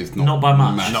think it is not by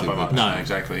much. Not by much. No,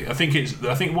 exactly. I think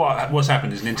what's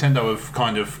happened is Nintendo have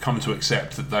kind of come to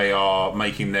accept that they are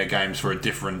making their games for a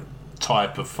different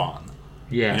type of fun.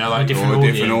 Yeah, a different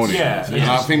audience. Yeah. And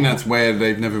I think that's where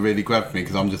they've never really grabbed me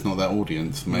because I'm just not that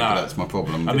audience. Maybe that's my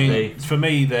problem. I mean, for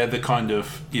me, they're the kind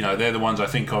of they're the ones I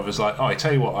think of as like, I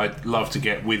tell you what, I'd love to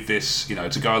get with this,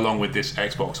 to go along with this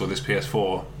Xbox or this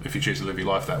PS4 if you choose to live your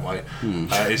life that way.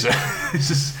 It's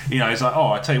like,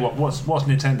 I tell you what, what's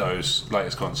Nintendo's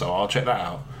latest console? I'll check that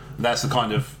out. That's the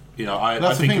kind of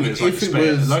I think of it as like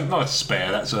spare, not a spare.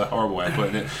 That's a horrible way of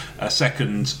putting it.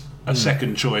 A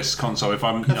second choice console. If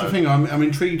I'm, that's the thing. I'm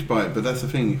intrigued by it, but that's the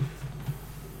thing.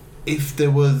 If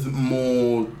there was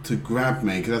more to grab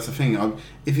me, because that's the thing.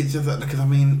 If it's just that, because I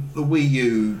mean, the Wii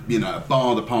U,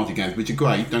 bar the party games, which are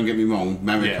great. Don't get me wrong.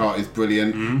 Mario Kart is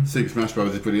brilliant. Super Smash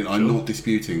Bros is brilliant. Sure. I'm not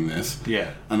disputing this.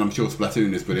 Yeah. And I'm sure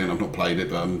Splatoon is brilliant. I've not played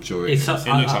it, but I'm sure it looks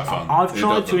like fun. I've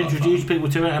tried to introduce people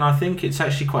to it, and I think it's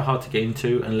actually quite hard to get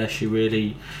into unless you've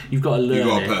got to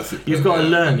learn it. You've got to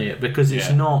learn it because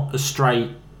it's not a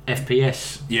straight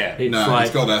FPS. Yeah.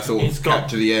 It's got that sort of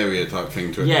capture the area type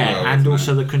thing to it. Yeah, and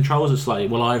also the controls are slightly.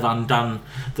 Well, I've undone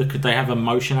they have a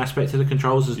motion aspect to the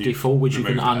controls as default, which you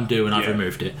can undo, and I've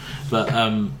removed it. But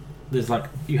there's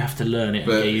you have to learn it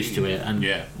and get used to it. And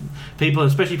people,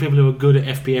 especially people who are good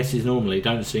at FPSs normally,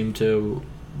 don't seem to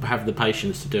have the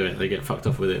patience to do it. They get fucked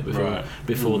off with it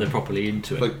before they're properly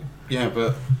into it.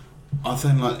 But I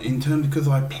think in terms, because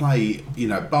I play,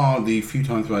 bar the few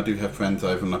times where I do have friends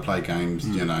over and I play games,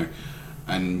 and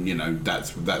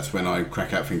that's when I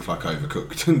crack out things like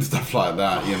Overcooked and stuff like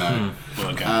that,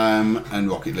 and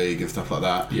Rocket League and stuff like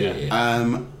that.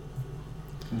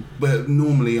 But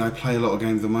normally I play a lot of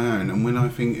games on my own, and when I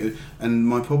think, and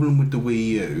my problem with the Wii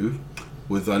U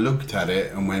was I looked at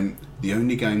it and went, the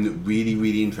only game that really,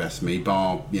 really interests me,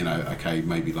 bar,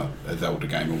 maybe like a Zelda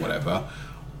game or whatever,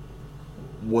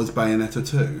 was Bayonetta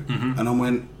 2. And I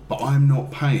went, but I'm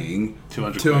not paying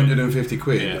 250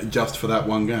 quid just for that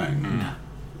one game.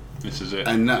 This is it.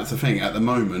 And that's the thing, at the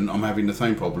moment I'm having the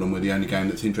same problem with the only game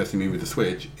that's interesting me with the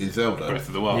Switch is Zelda. Breath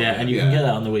of the Wild. Yeah, and you can get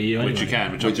that on the Wii U anyway. Which you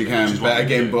can. But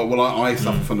again, I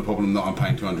suffer from the problem that I'm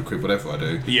paying 200 quid whatever I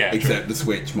do. Yeah, except the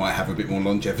Switch might have a bit more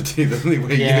longevity than the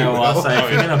Wii U. Yeah, well, I'll say,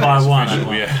 if you're going to buy one.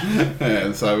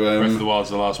 So Breath of the Wild's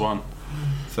the last one.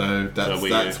 So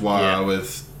that's why I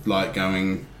was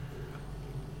going...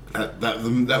 That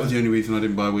was the only reason I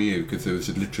didn't buy Wii U, because it was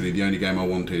literally the only game I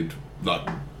wanted,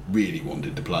 really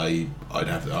wanted to play. I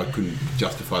couldn't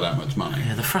justify that much money.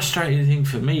 Yeah, the frustrating thing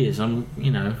for me is I'm,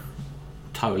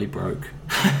 totally broke.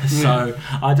 So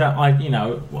I think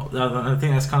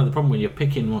that's kind of the problem when you're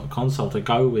picking what console to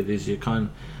go with. Is I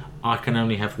can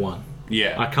only have one.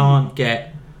 Yeah. I can't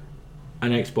get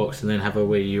an Xbox and then have a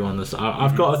Wii U on the side.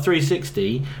 I've got a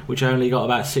 360, which I only got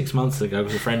about 6 months ago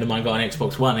because a friend of mine got an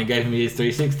Xbox One and gave me his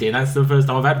 360, and that's the first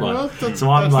time I've had one. Well, that's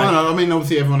fine. I mean,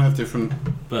 obviously everyone has different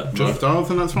lifestyles,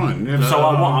 and that's fine.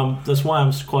 That's why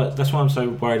I'm so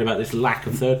worried about this lack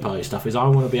of third-party stuff. Is I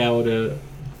want to be able to,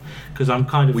 because I'm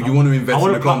kind of. Well, you want to invest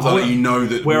in a console that you know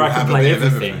that where I can play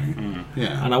everything.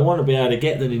 Yeah. And I want to be able to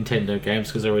get the Nintendo games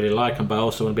because I really like them, but I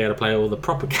also want to be able to play all the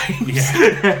proper games well,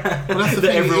 that's the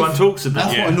that everyone talks about.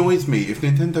 That's what annoys me. If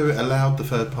Nintendo allowed the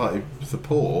third-party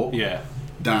support,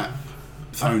 that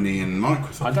Sony and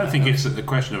Microsoft... I don't think it's a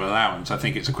question of allowance. I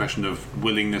think it's a question of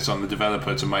willingness on the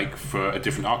developer to make for a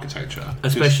different architecture.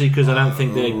 Especially because I don't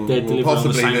think they're delivering on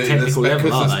the same technical level,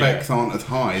 because the specs aren't as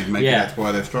high, maybe that's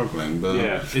why they're struggling. But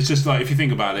it's just if you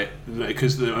think about it,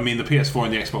 because the PS4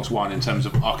 and the Xbox One, in terms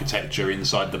of architecture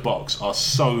inside the box, are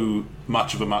so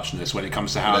much of a muchness when it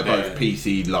comes to how they're both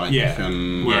PC-like.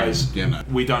 And whereas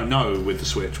we don't know with the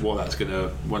Switch what it's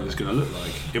gonna look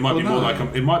like. It might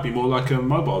be more like a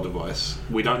mobile device.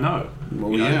 We don't know.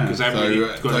 Well,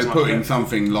 so putting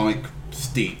something like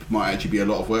Steep might actually be a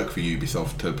lot of work for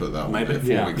Ubisoft to put that on there,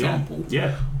 for example.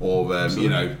 Or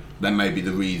then maybe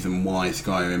the reason why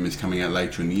Skyrim is coming out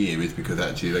later in the year is because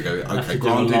actually they go, okay,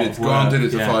 granted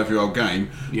it's a 5-year-old game,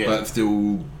 but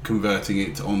still converting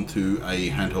it onto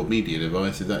a handheld media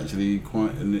device is actually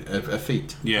quite a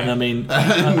feat. Yeah, and I mean,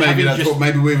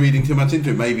 maybe we're reading too much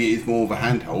into it. Maybe it's more of a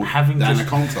handheld than a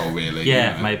console, really.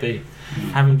 Yeah, maybe.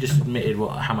 Having just admitted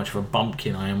how much of a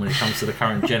bumpkin I am when it comes to the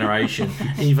current generation,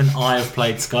 even I have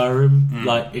played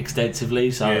Skyrim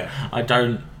extensively, so I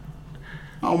don't.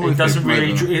 It doesn't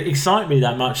really excite me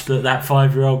that much that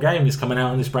 5-year-old game is coming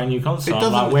out on this brand new console.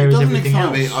 Where is everything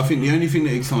else? I think the only thing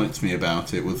that excites me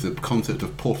about it was the concept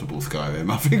of portable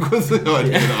Skyrim. I think was the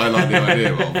idea that I like the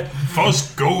idea of.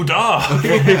 Fosgoda!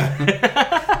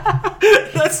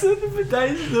 That's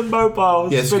the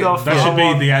mobile spin-off. That should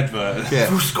be the advert.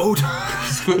 Yeah. Screw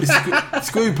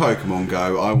Pokemon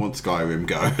Go. I want Skyrim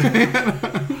Go.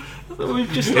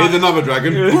 Here's another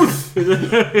dragon.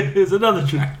 Here's another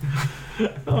dragon.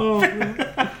 Oh,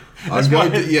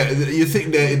 you're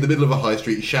sitting there in the middle of a high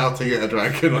street shouting at a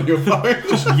dragon on your phone,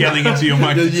 just yelling into your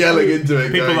mic. Just yelling into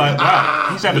it. People going, like, wow,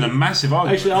 he's having a massive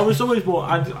argument. Actually, I was always more.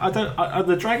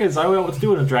 The dragons. I don't know what to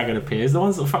do when a dragon appears. The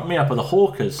ones that fuck me up are the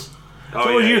hawkers.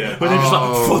 When they're just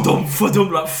like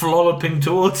fudum, like flopping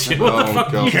towards you. What the fuck?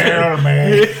 Kill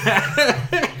me.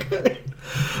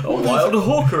 A wild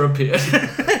hawker appeared.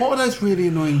 What are those really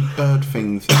annoying bird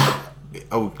things?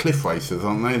 Cliff racers,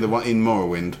 aren't they? The one in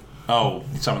Morrowind. Oh,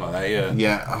 something like that, yeah.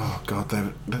 Yeah. Oh god,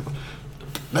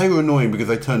 they were annoying because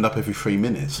they turned up every 3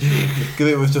 minutes. Because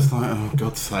it was just like, oh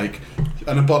God's sake.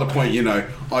 And by the point,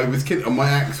 I was killing. My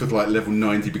axe was like level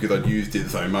 90 because I'd used it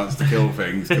so much to kill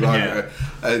things. To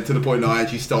the point that I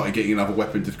actually started getting another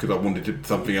weapon just because I wanted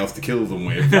something else to kill them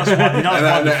with. And then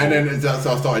I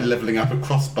started leveling up a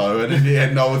crossbow, and in the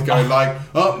end I was going like,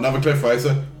 oh, another cliff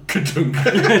racer.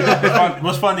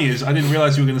 What's funny is I didn't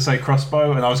realise you were going to say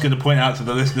crossbow, and I was going to point out to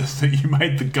the listeners that you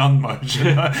made the gun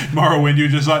motion. Morrowind, you were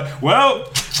just like, well,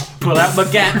 pull out my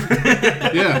gap.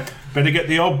 Yeah. Better get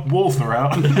the old Walther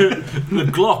out. The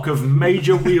Glock of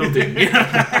major wielding.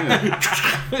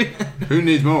 Who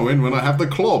needs Morrowind when I have the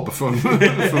Clob from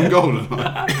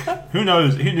GoldenEye? Who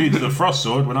knows? Who needs the frost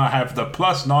sword when I have the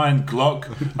 +9 Glock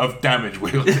of damage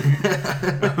wielding,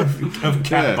 of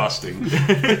cat busting?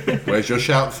 Where's your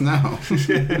shouts now,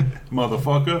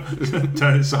 motherfucker?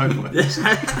 Turn it sideways.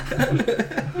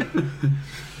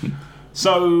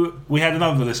 So we had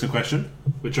another listener question,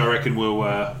 which I reckon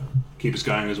will keep us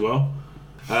going as well.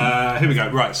 Here we go.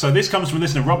 Right, so this comes from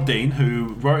listener Rob Dean,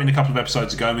 who wrote in a couple of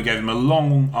episodes ago, and we gave him a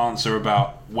long answer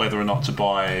about whether or not to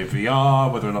buy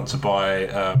VR, whether or not to buy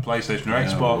PlayStation or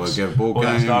Xbox, or get a board all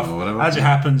that game stuff. or whatever. As it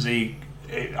happens, he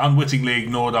unwittingly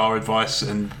ignored our advice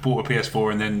and bought a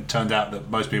PS4, and then turned out that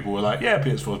most people were like, yeah,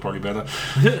 PS4 is probably better.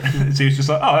 So he was just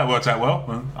like, oh, that worked out well.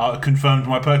 And I confirmed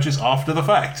my purchase after the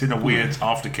fact in a weird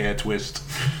aftercare twist.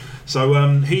 So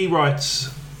he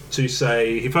writes to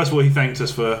say, first of all, he thanked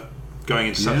us for going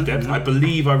into such depth. I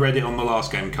believe I read it on the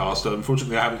last Gamecast.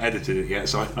 Unfortunately, I haven't edited it yet,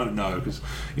 so I don't know, because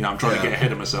I'm trying to get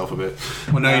ahead of myself a bit.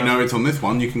 Well, now you know it's on this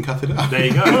one, you can cut it out. There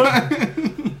you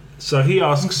go. So he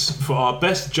asks for our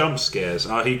best jump scares.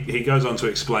 He goes on to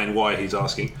explain why he's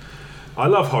asking. I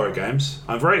love horror games.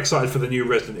 I'm very excited for the new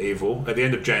Resident Evil at the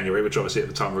end of January, which obviously at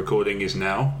the time of recording is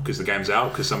now, because the game's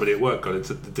out, because somebody at work got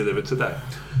it delivered today.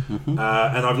 Mm-hmm.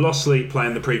 And I've lost sleep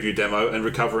playing the preview demo and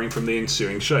recovering from the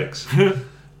ensuing shakes.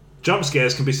 Jump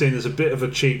scares can be seen as a bit of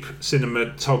a cheap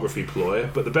cinematography ploy,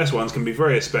 but the best ones can be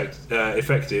very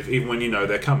effective even when you know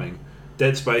they're coming.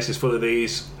 Dead Space is full of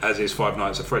these, as is Five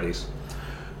Nights at Freddy's.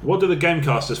 What do the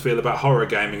Gamecasters feel about horror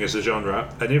gaming as a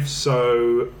genre? And if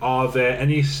so, are there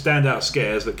any standout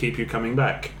scares that keep you coming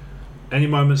back? Any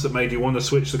moments that made you want to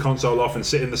switch the console off and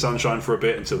sit in the sunshine for a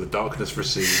bit until the darkness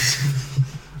recedes?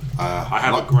 I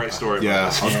have a great story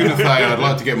about this. I was going to say, I'd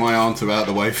like to get my answer out of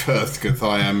the way first, because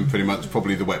I am pretty much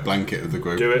probably the wet blanket of the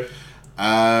group. Do it.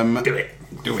 Do it.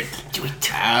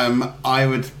 I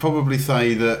would probably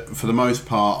say that for the most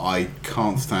part, I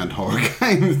can't stand horror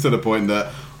games to the point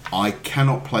that I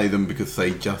cannot play them because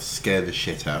they just scare the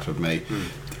shit out of me.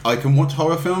 I can watch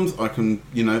horror films, and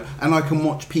I can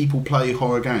watch people play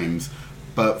horror games,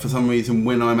 but for some reason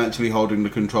when I'm actually holding the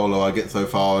controller I get so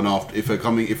far, and after if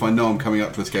I know I'm coming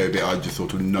up to a scary bit, I just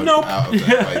sort of nope. Out of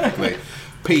that basically.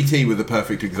 PT was a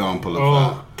perfect example of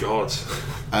that. Oh God.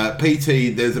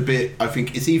 PT, there's a bit, I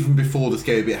think it's even before the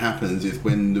scary bit happens, is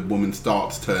when the woman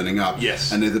starts turning up.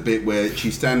 Yes. And there's a bit where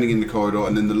she's standing in the corridor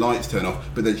and then the lights turn off,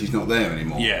 but then she's not there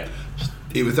anymore. Yeah.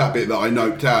 It was that bit that I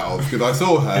noped out of, because I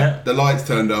saw her, the lights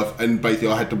turned off, and basically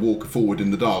I had to walk forward in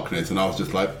the darkness, and I was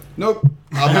just like, nope,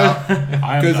 I'm out.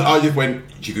 Because I just went,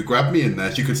 she could grab me in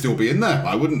there, she could still be in there,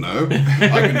 I wouldn't know.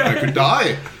 I could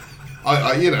die.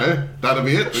 That'll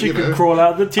be it. She could crawl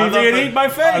out the TV and eat my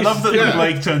face. I love that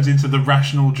Blake turns into the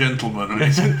rational gentleman.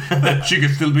 And she could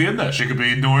still be in there. She could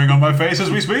be gnawing on my face as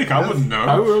we speak. I wouldn't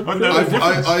know.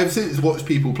 I have since watched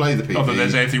people play the PT. Not that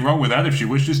there's anything wrong with that. If she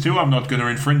wishes to, I'm not going to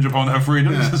infringe upon her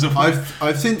freedoms. Yeah.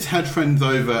 I've since had friends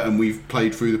over and we've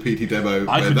played through the PT demo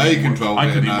where they control it. I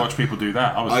couldn't even watch people do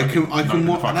that. I can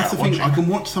watch. That's the thing. I can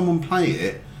watch someone play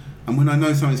it. And when I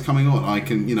know something's coming on, I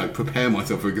can, prepare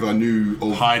myself for it, because I knew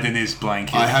hide in his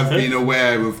blanket. I have been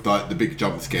aware of the big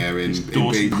jump scare in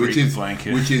Beat,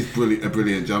 which is a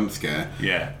brilliant jump scare.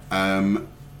 Yeah.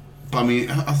 But I mean,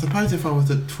 I suppose if I was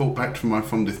to talk back to my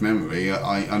fondest memory,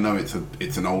 I know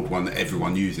it's an old one that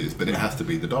everyone uses, but it has to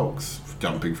be the dogs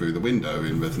jumping through the window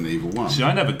in Resident Evil 1. See,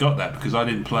 I never got that because I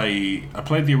didn't play. I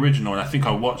played the original, and I think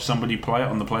I watched somebody play it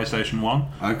on the PlayStation 1,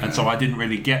 and so I didn't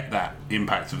really get that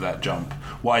impact of that jump.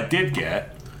 What I did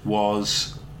get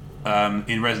was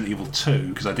in Resident Evil 2,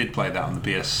 because I did play that on the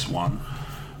PS1.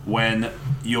 When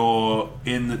you're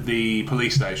in the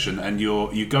police station and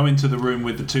you go into the room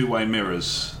with the two-way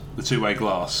mirrors, the two-way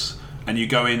glass, and you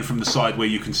go in from the side where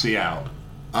you can see out.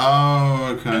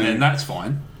 Oh, okay. And then that's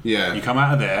fine. Yeah. You come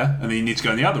out of there, and then you need to go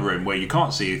in the other room where you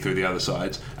can't see through the other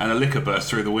sides, and a licker burst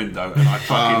through the window, and I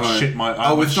fucking shit my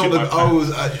pants.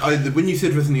 When you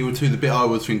said Resident Evil 2, the bit I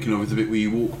was thinking of is the bit where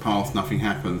you walk past, nothing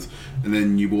happens, and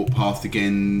then you walk past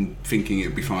again, thinking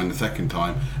it'd be fine the second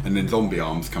time, and then zombie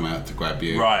arms come out to grab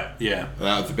you. Right, yeah.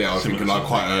 That was the bit I was thinking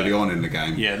quite early on in the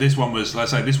game. Yeah, this one was, I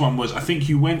think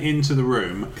you went into the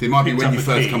room. It might be when you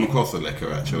first come across the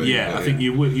licker, actually. Yeah, I think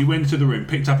you went into the room,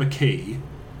 picked up a key,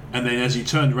 and then as you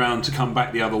turned around to come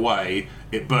back the other way,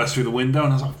 it burst through the window,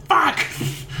 and I was like, fuck!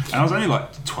 And I was only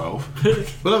like 12.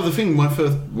 Well, that was the thing. My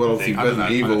first, obviously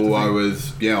Resident Evil, I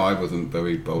wasn't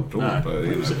very old. No.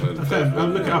 I'll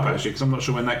look it up actually, because I'm not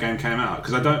sure when that game came out.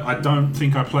 Because I don't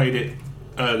think I played it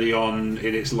early on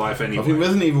in its life anyway. I think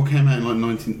Resident Evil came out in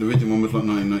like the original one was like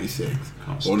 1996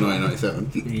 or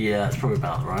 1997. Yeah, that's probably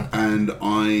about right. And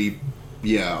I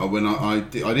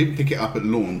didn't pick it up at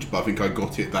launch, but I think I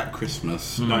got it that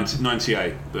Christmas.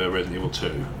 98, the Resident Evil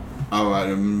 2. Oh right,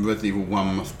 Resident Evil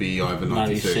 1 must be either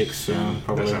 96.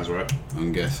 Probably. That sounds right.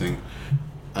 I'm guessing.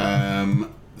 And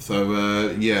I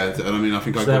mean, I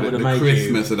think I got it the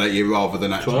Christmas of that year rather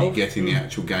than actually 12? getting the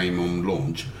actual game on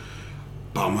launch.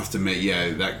 But I must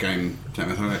admit, that game.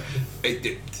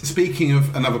 Speaking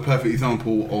of another perfect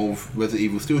example of Resident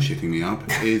Evil still shitting me up,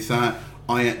 is that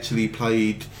I actually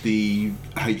played the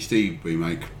HD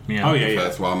remake. Yeah. The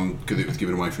first one, because it was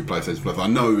given away through PlayStation Plus. I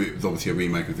know it was obviously a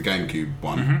remake of the GameCube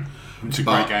one. Mm-hmm. It's a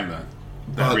great game though.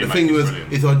 But the thing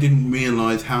is I didn't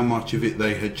realise how much of it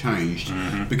they had changed,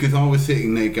 because I was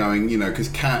sitting there going, because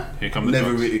Catherine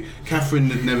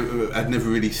had never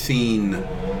really seen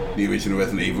the original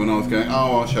Resident Evil, and I was going,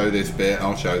 I'll show this bit,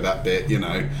 I'll show that bit,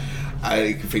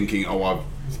 thinking, I've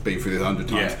been through this 100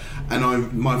 times. Yeah.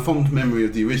 And my fond memory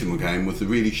of the original game was the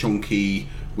really shonky.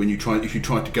 If you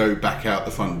tried to go back out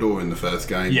the front door in the first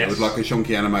game, there was like a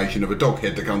shonky animation of a dog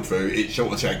head to come through. It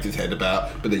sort of shakes its head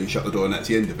about, but then you shut the door and that's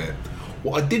the end of it.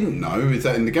 What I didn't know is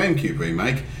that in the GameCube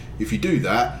remake, if you do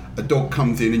that, a dog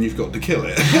comes in and you've got to kill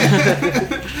it.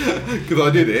 Because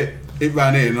I did it. It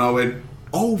ran in and I went,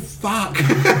 oh fuck. And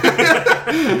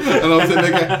I was sitting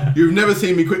there going, you've never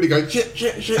seen me quickly go shit,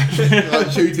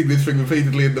 like shooting this thing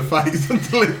repeatedly in the face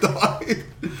until it died.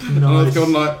 Nice. And I was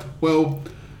going like, well,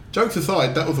 jokes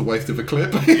aside, that was a waste of a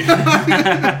clip. Well,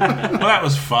 that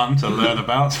was fun to learn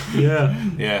about. Yeah.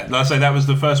 Like I say, that was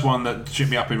the first one that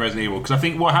shipped me up in Resident Evil, because I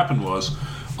think what happened was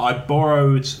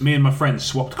me and my friends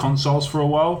swapped consoles for a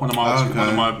while. One of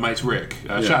my mates, Rick.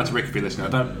 Shout out to Rick if you're listening. I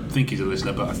don't think he's a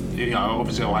listener, but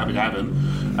obviously I'm happy to have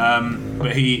him.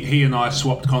 But he and I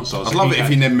swapped consoles. I'd love it if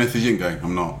he never messaged in going,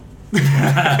 I'm not.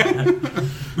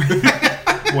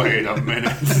 Wait a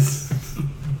minute.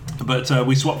 But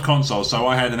we swapped consoles, so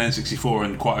I had an N64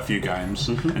 and quite a few games,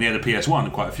 and he had a PS1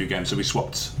 and quite a few games, so we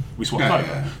swapped over.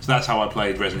 Yeah. So that's how I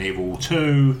played Resident Evil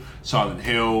 2, Silent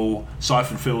Hill,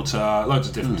 Siphon Filter, loads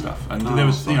of different stuff. And there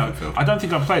was, I don't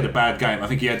think I played a bad game. I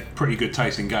think he had pretty good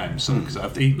taste in games. So,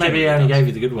 maybe he only gave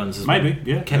you the good ones as well. Maybe,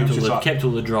 yeah. Kept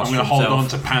all the dross. I'm going to hold on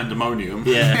to Pandemonium.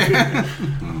 Yeah.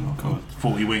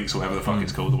 40 Winks or whatever the fuck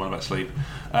it's called, the one about sleep.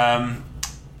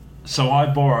 So I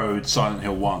borrowed Silent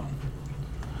Hill 1.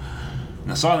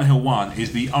 Now, Silent Hill 1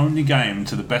 is the only game,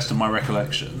 to the best of my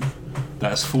recollection, that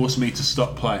has forced me to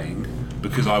stop playing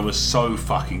because I was so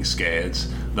fucking scared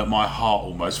that my heart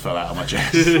almost fell out of my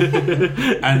chest.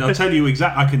 And I'll tell you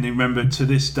I can remember to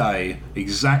this day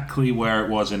exactly where it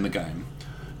was in the game.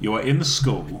 You are in the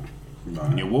school,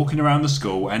 and you're walking around the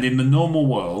school, and in the normal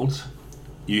world,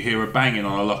 you hear a banging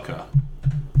on a locker.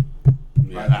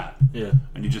 Like that. Yeah.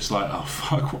 And you're just like, oh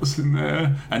fuck, what's in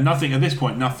there? And nothing, at this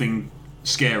point, nothing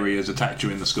scary has attacked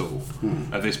you in the school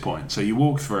at this point. So you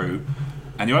walk through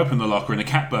and you open the locker and a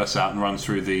cat bursts out and runs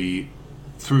through the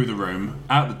room,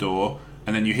 out the door,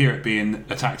 and then you hear it being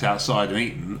attacked outside and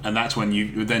eaten, and that's when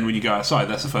you go outside,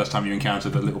 that's the first time you encounter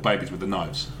the little babies with the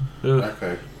knives.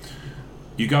 Okay.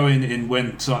 You go in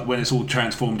when it's all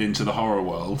transformed into the horror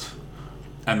world,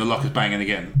 and the locker's banging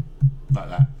again, like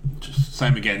that. Just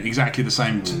same again, exactly the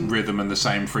same rhythm and the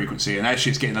same frequency, and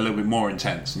actually it's getting a little bit more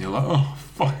intense, and you're like, oh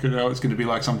fucking hell, it's going to be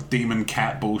like some demon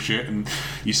cat bullshit, and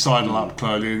you sidle up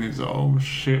slowly and it's like, oh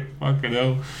shit, fucking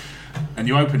hell, and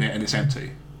you open it and it's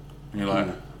empty, and you're like,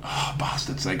 oh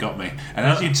bastards, they got me. And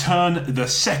as you turn, the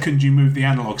second you move the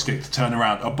analog stick to turn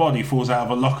around, a body falls out of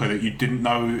a locker that you didn't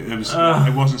know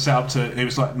it wasn't set up to. It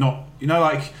was like not,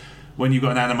 like when you've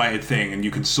got an animated thing and you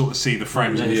can sort of see the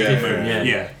frames of the thing move.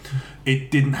 Yeah.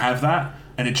 It didn't have that,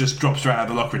 and it just drops straight out of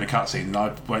the locker in a cutscene, and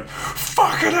I went,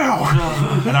 fucking hell!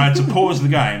 And I had to pause the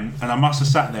game, and I must have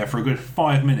sat there for a good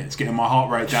 5 minutes getting my heart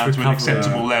rate down to an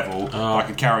acceptable level so I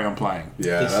could carry on playing.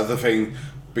 Yeah, that's the thing.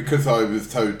 Because I was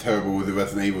so terrible with the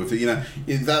Resident Evil,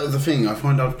 that was the thing. I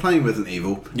find I was playing Resident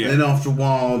Evil, and then after a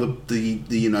while,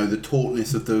 the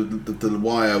tautness of the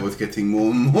wire was getting more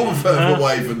and more further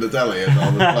away from the telly as I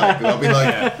was playing. Because I'll be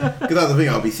like, because that's the thing.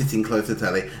 I'll be sitting close to the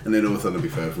telly, and then all of a sudden I'll be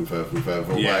further and further and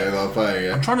further away as I was playing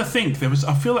it. I'm trying to think.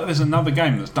 I feel like there's another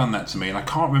game that's done that to me, and I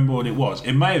can't remember what it was.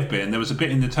 It may have been there was a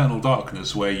bit in Eternal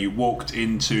Darkness where you walked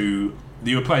into.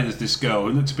 You were playing as this girl.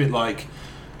 It looked a bit like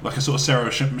like a sort of Sarah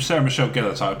Michelle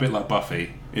Gellar type, a bit like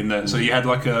Buffy. In that, so you had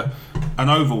like an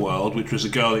overworld, which was a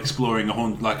girl exploring not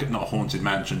a haunted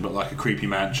mansion, but like a creepy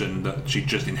mansion that she'd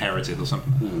just inherited or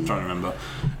something. I'm trying to remember.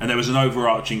 And there was an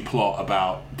overarching plot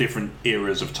about different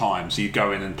eras of time. So you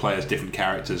go in and play as different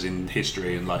characters in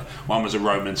history, and like one was a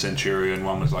Roman centurion,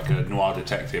 one was like a noir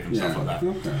detective and stuff like that.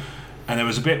 Okay. And there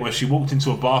was a bit where she walked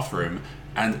into a bathroom,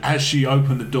 and as she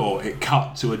opened the door, it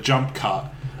cut to a jump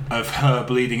cut of her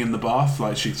bleeding in the bath,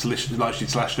 like she'd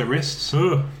slashed her wrists.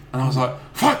 Ugh. And I was like,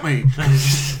 fuck me.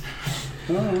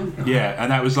 Yeah,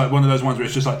 and that was like one of those ones where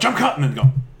it's just like jump cut and then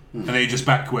gone. And then you're just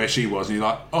back where she was, and you're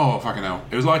like, oh fucking hell.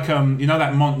 It was like you know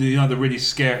that the really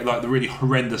scary, like the really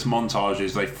horrendous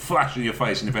montages they flash in your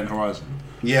face in Event Horizon.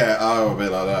 Yeah, a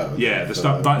bit like that. Yeah, the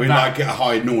stuff like we that. like get a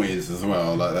high noise as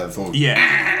well, like that sort of.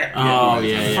 Yeah.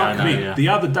 Fuck me. Yeah. The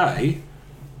other day,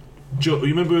 you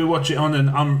remember we watched it on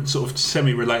an sort of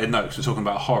semi-related note, 'cause we're talking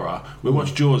about horror. We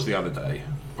watched Jaws the other day.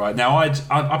 Right now,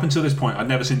 up until this point, I'd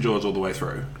never seen Jaws all the way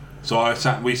through. So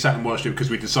we sat and watched it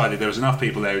because we decided there was enough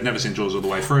people there who'd never seen Jaws all the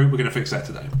way through. We're going to fix that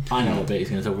today. I know what bit he's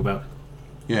going to talk about.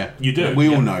 Yeah, you do.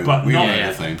 We all know, but we not, all know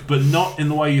the thing. But not in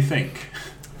the way you think.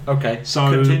 Okay,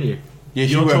 so continue. Yes,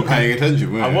 you weren't paying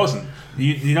attention, were you? I wasn't.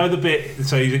 You know the bit,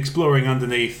 so he's exploring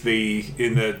underneath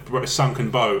in the sunken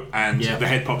boat, and the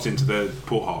head pops into the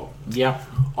porthole. Yeah.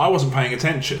 I wasn't paying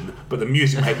attention, but the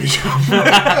music made me jump.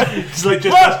 It's like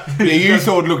you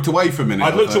sort of looked away for a minute.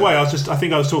 I looked away. I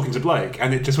think I was talking to Blake,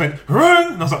 and it just went, and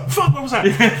I was like, "Fuck, what was that?"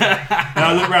 And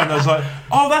I looked around, and I was like,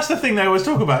 "Oh, that's the thing they always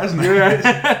talk about, isn't it?"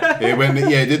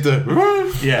 It did the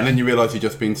yeah, and then you realise you've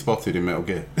just been spotted in Metal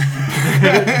Gear.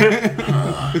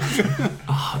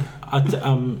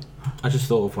 I just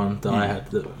thought of one that I had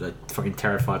that fucking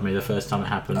terrified me the first time it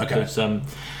happened. Okay. Because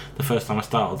the first time I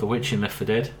started The Witch in Left 4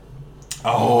 Dead.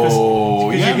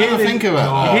 Oh, yeah, never think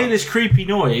about that. You hear this creepy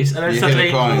noise, and then suddenly,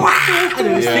 and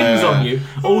there's things on you.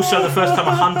 Also, the first time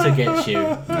a hunter gets you.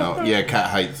 No, yeah,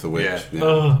 Cat hates The Witch.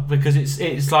 Because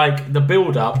it's like the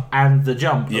build-up and the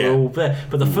jump are all there.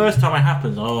 But the first time it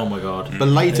happens, oh my god. But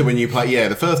later when you play,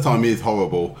 the first time is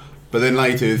horrible. But then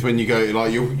later is when you go,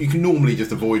 like, you can normally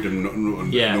just avoid them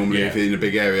normally if you're in a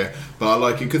big area. But I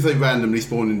like it because they randomly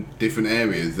spawn in different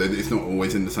areas, then it's not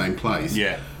always in the same place.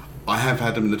 Yeah. I have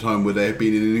had them in the time where they've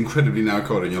been in an incredibly narrow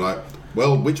corridor and you're like,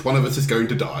 well, which one of us is going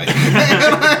to die?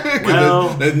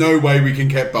 There's no way we can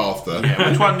get past her. Yeah,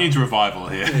 which one needs revival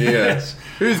here? Yes.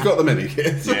 Who's got the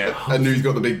minikits? Yeah. And who's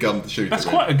got the big gun to shoot? That's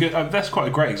quite a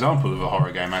great example of a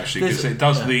horror game actually, because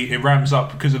it ramps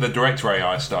up because of the director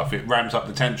AI stuff. It ramps up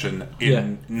the tension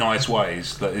in nice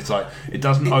ways. That it's like it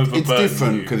doesn't overburden. It's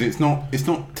different because it's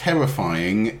not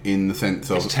terrifying in the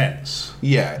sense of it's tense.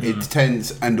 Yeah, it's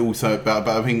tense, and also, but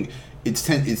I think. It's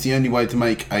the only way to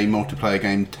make a multiplayer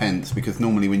game tense, because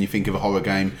normally when you think of a horror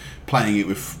game, playing it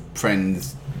with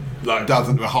friends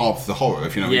doesn't halve the horror.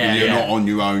 If you know, you're not on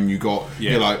your own.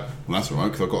 You're like, well, that's all right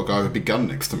because I've got a guy with a big gun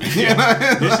next to me.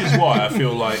 Yeah. This is why I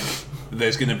feel like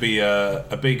there's going to be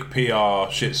a big PR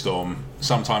shitstorm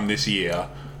sometime this year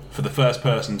for the first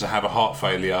person to have a heart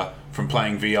failure from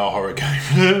playing VR horror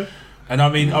games. And I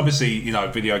mean, obviously,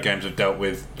 video games have dealt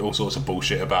with all sorts of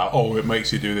bullshit about, it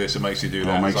makes you do this, it makes you do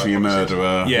that. It makes you a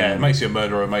murderer. Yeah, it makes you a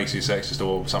murderer, it makes you sexist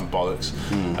or some bollocks.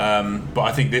 But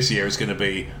I think this year it's going to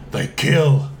be, they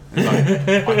kill.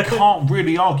 I can't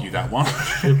really argue that one.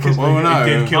 Well, it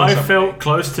did kill I somebody. felt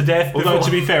close to death. Although,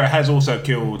 to be fair, it has also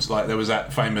killed, there was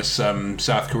that famous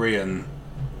South Korean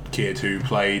kid who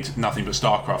played nothing but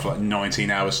StarCraft for 19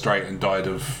 hours straight and died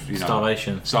of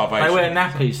starvation. They wear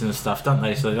nappies and stuff, don't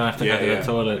they? So they don't have to go to the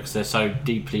toilet because they're so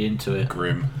deeply into it.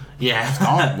 Grim. Yeah.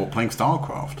 Playing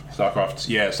StarCraft?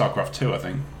 StarCraft 2, I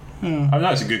think. I know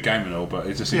it's a good game and all, but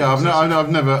it's just I've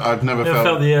never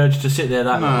felt the urge to sit there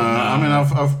that long. I mean,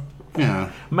 I've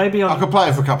maybe I could play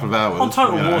it for a couple of hours. On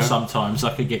Total War sometimes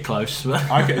I could get close.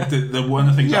 I could, the one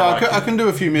of the things I can do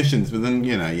a few missions, but then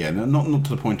not to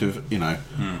the point of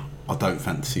I don't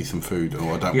fancy some food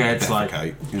or I don't want to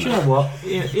defecate. Do you know what?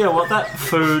 You know what? That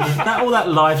food, all that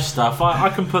life stuff, I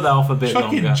can put that off a bit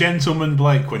longer. Fucking Gentleman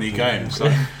Blake when he games.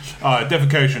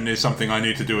 Defecation is something I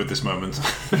need to do at this moment.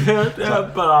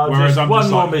 But I'll just one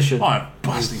more mission. I'm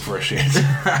busting for a shit.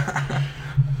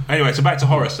 Anyway, so back to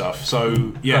horror stuff.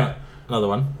 So another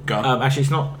one. Go on. Actually,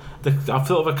 it's not. I've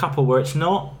thought of a couple where it's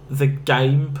not the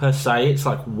game per se. It's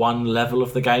like one level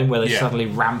of the game where they suddenly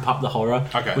ramp up the horror,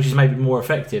 which is maybe more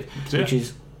effective. Which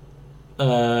is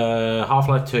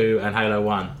Half-Life 2 and Halo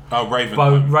 1. Oh, Ravenholm.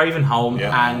 Both Ravenholm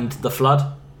and The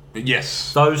Flood.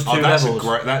 Yes, those two levels.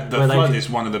 The Flood is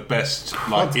one of the best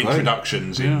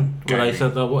introductions in gaming.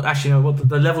 Actually, no,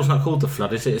 the level's not called The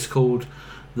Flood, is it? It's called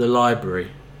The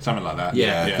Library. Something like that.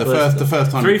 Yeah. The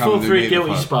first time 343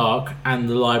 Guilty Spark and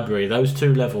the library, those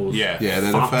 2 levels. Yeah. Yeah,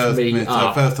 they're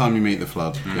the first time you meet the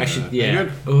Flood. Actually, They're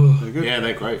good. Yeah,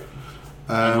 they're great.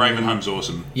 And Ravenholm's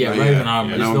awesome. Yeah,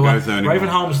 Ravenholm. No one goes there anymore.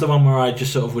 Ravenholm's the one where I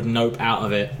just sort of would nope out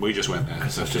of it. We just went there.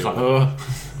 Because I was just like, oh.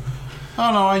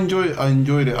 Oh no, I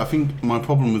enjoyed it. I think my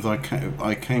problem was I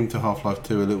came to Half-Life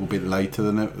 2 a little bit later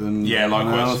than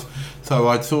likewise. So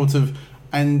I'd sort of,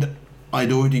 and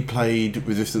I'd already played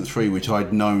Resistance 3, which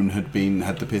I'd known had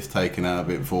the piss taken out of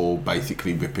it for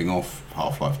basically ripping off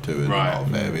Half-Life 2 in a lot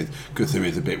of areas, because there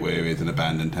is a bit where it is an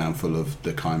abandoned town full of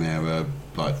the Chimera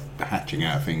like hatching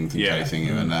out things and chasing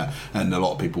you and that, and a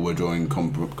lot of people were drawing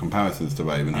comparisons to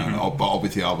Ravenholm. But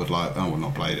obviously I was like, oh, I've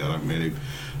not played it, I don't really.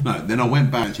 No, then I went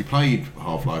back and actually played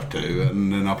Half-Life 2,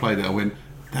 and then I played it. I went,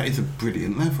 that is a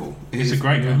brilliant level. It's a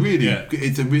great game. Really,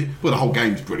 it's well, the whole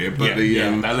game's brilliant, but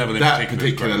that level in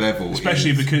particular level,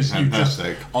 especially because you just,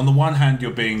 on the one hand,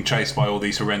 you're being chased by all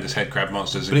these horrendous head crab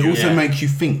monsters, but it also makes you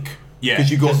think. Yeah,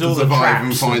 because you've got to survive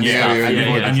and find the area,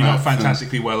 and you're not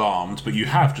fantastically well armed, but you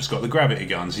have just got the gravity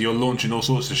guns. You're launching all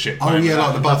sorts of shit. Oh yeah,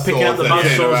 like the buzz picking up the buzz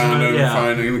swords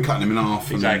and cutting them in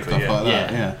half, exactly, and stuff like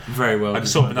that. Yeah, very well. I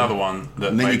just saw another one that.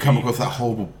 And then you come across that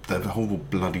horrible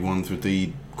bloody ones with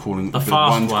the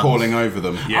ones calling over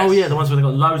them. Yes. Oh yeah, the ones where they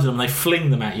got loads of them. They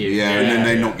fling them at you. Yeah, and then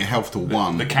they knock your health to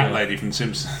 1. The cat lady from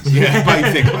Simpsons. Yeah,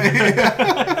 basically.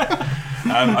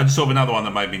 I just saw another one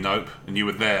that made me nope, and you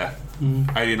were there.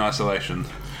 Alien Isolation.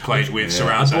 Played with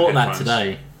surround sound headphones. I bought that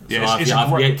today. Yeah, so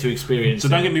I've yet to experience. So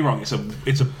don't get me wrong, it's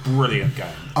a brilliant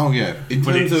game. Oh yeah, in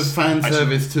terms of fan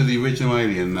service to the original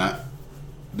Alien, that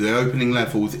the opening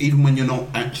levels, even when you're not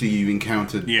actually you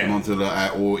encountered a monster like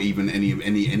that, or even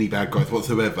any bad guys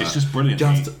whatsoever, it's just brilliant.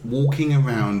 Just walking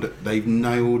around, they've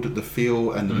nailed the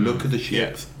feel and the look of the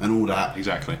ships and all that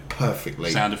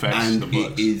perfectly. Sound effects, and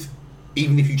it is.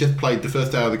 Even if you just played the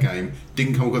first hour of the game,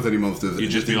 didn't come across any monsters, and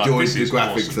just enjoyed the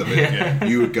graphics of it,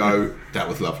 you would go, that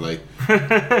was lovely.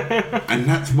 And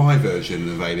that's my version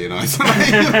of Alien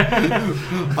Isolation.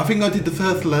 I think I did the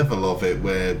first level of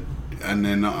it, and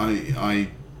then I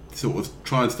sort of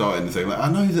try and start it and say, like,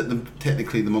 I know that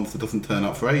technically the monster doesn't turn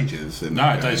up for ages.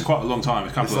 No, it takes quite a long time.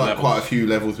 It's like quite a few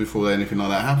levels before anything like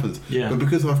that happens. Yeah. But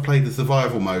because I've played the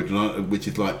survival mode, which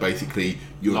is like basically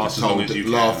you're just told to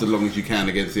last as long as you can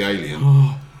against the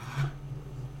alien.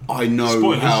 I know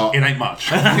spoilers, how it ain't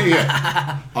much.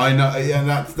 Yeah, I know.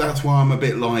 Yeah, that's why I'm a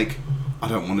bit like, I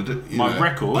don't want to do.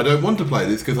 Record. I don't want to play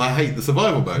this because I hate the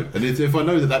survival mode, and if I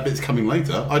know that bit's coming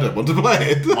later, I don't want to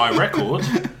play it. My record,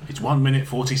 it's 1 minute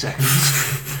 40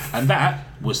 seconds, and that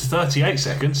was 38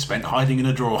 seconds spent hiding in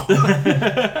a drawer.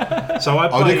 So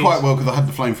I did quite well because I had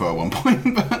the flamethrower at one point.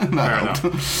 Fair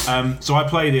enough. So I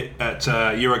played it at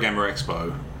Eurogamer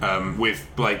Expo with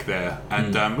Blake there,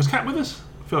 and was Kat with us?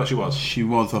 I feel like she was. She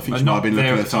was. I think she might have been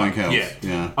looking at something else.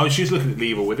 Yeah. Oh, she was looking at The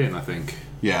Evil Within, I think.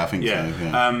 Yeah, I think so.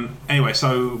 Yeah. Anyway,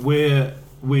 so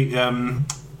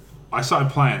I started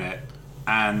playing it,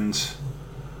 and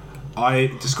I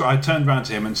turned around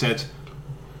to him and said,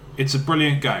 "It's a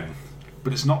brilliant game,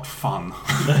 but it's not fun,"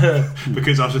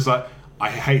 because I was just like, I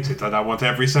hate it, and I want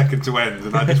every second to end,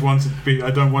 and I just want it to be.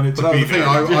 I don't want it to be there.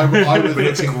 I was but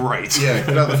it's great. Yeah,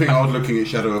 the other thing, I was looking at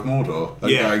Shadow of Mordor and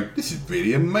going, "This is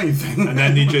really amazing." And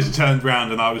then he just turned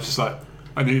around, and I was just like,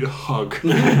 I need a hug.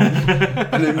 And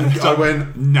then I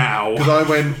went, now. Because I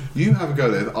went, you have a go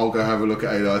there, I'll go have a look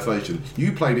at Alien Isolation.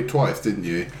 You played it twice, didn't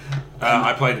you?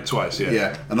 I played it twice, yeah.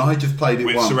 Yeah, and I just played it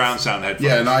with once. With surround sound headphones.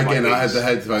 Yeah, and I had the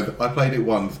headphones. I played it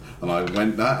once, and I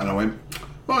went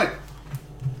right.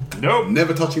 Nope.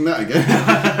 Never touching that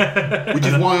again. Which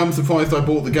is why I'm surprised I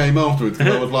bought the game afterwards,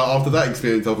 because I was like, after that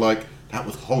experience, I was like, that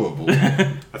was horrible.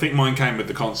 I think mine came with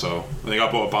the console. I think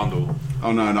I bought a bundle.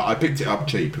 Oh no, I picked it up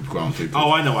cheap, granted.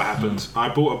 Oh, I know what happened. I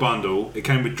bought a bundle. It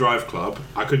came with Drive Club.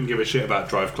 I couldn't give a shit about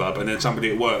Drive Club, and then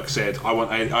somebody at work said,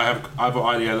 "I've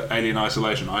got Alien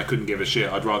Isolation." I couldn't give a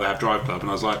shit. I'd rather have Drive Club, and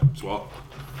I was like, "What?"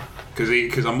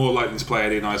 Because I'm more likely to play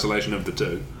Alien Isolation of the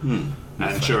two.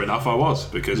 And sure enough, I was,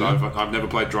 because I've never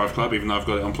played Drive Club, even though I've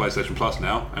got it on PlayStation Plus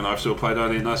now, and I've still played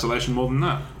Alien Isolation more than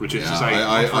that, which is to say,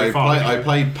 I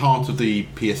played part of the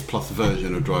PS Plus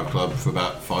version of Drive Club for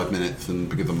about 5 minutes, and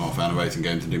because I'm not a fan of racing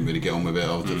games and didn't really get on with it,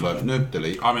 I was just like, no,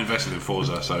 delete. I'm invested in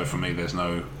Forza, so for me, there's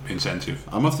no incentive.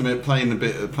 I must admit, playing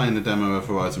the demo of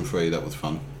Horizon 3, that was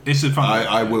fun. It's a fun.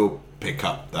 I will pick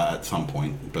up that at some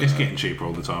point, but it's getting cheaper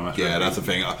all the time. That's the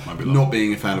thing. Not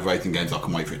being a fan of racing games, I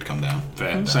can wait for it to come down.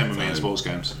 Fair. Same with me in sports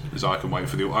games. Is I can wait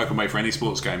for any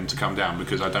sports game to come down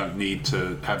because I don't need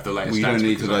to have the latest. You don't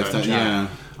need the latest.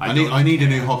 I need a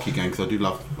new hockey game because I do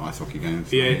love ice hockey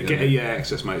games. Yeah, get EA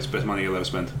Access, mate. It's the best money you'll ever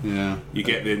spend. Yeah, you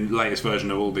get the latest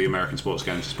version of all the American sports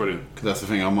games. It's brilliant. Because that's the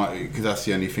thing because that's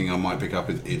the only thing I might pick up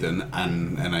is an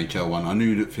NHL one. I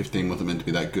knew that 15 wasn't meant to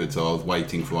be that good, so I was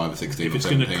waiting for either 16 if or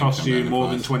 17. If it's going to cost you more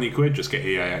than £20, just get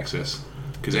EA Access.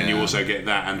 Because then you also get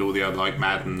that and all the other like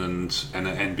Madden and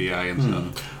NBA and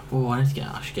stuff. Oh, I should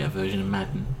get a version of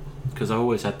Madden. Because I've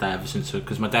always had that ever since.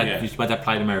 Because my dad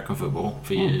played American football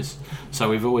for years, so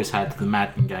we've always had the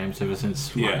Madden games ever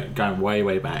since. Going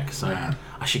way back. So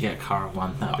I should get a current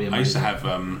one. That'd be amazing. I used to have.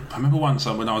 I remember once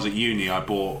when I was at uni, I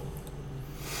bought.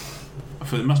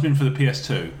 It must have been for the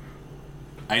PS2.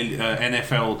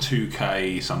 NFL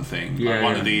 2K something.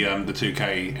 One of the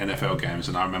 2K NFL games,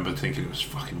 and I remember thinking it was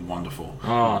fucking wonderful.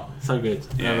 Oh, so good.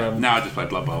 Yeah. Now I just play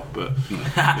Blood Bowl, but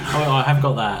I have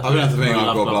got that. I mean, that's the thing.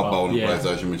 I've got Blood Bowl on the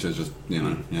PlayStation, which is just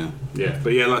Yeah,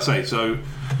 but like I say, so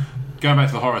going back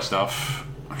to the horror stuff,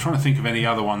 I'm trying to think of any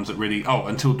other ones that really. Oh,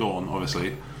 Until Dawn,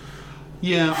 obviously.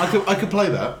 Yeah, I could play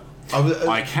that.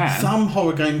 I can. Some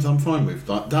horror games I'm fine with.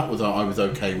 Like that I was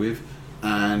okay with.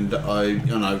 And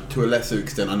to a lesser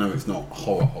extent, I know it's not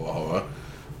horror,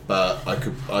 but I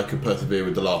could persevere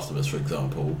with The Last of Us, for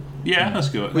example. Yeah, that's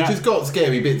good. Which has got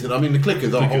scary bits. I mean, the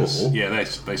clickers are horrible. Yeah,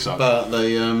 they suck. But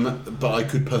but I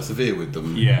could persevere with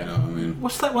them. Yeah. You know what I mean?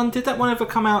 What's that one? Did that one ever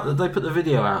come out that they put the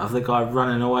video out of the guy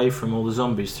running away from all the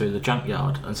zombies through the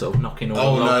junkyard and sort of knocking all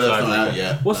the logs over? Oh no, that's not out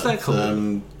yet. What's that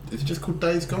called? Is it just called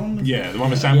Days Gone? Yeah, the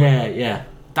one with Sam. Yeah.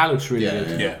 That looks really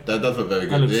good. Yeah, that does look very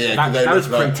good. That looks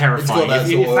pretty terrifying.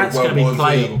 If that's going to be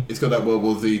playable, it's got that World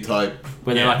War Z type.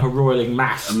 Where they're like a roiling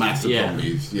mass. A mass of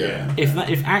zombies. Yeah.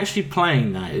 If actually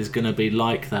playing that is going to be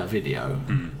like that video,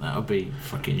 that would be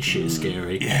fucking shit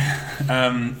scary. Yeah.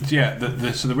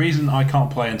 So the reason I can't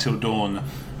play Until Dawn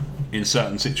in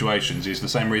certain situations is the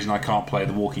same reason I can't play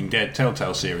the Walking Dead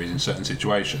Telltale series in certain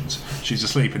situations. She's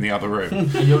asleep in the other room.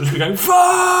 And you'll just be going,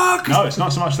 fuck! No, it's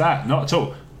not so much that. Not at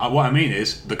all. What I mean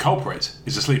is, the culprit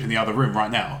is asleep in the other room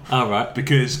right now. Oh, right.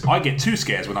 Because I get two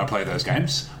scares when I play those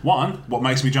games. One, what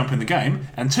makes me jump in the game,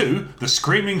 and two, the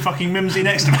screaming fucking mimsy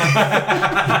next to me.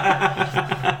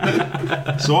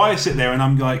 So I sit there and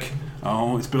I'm like,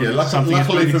 oh, it's building something, it's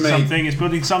building something, it's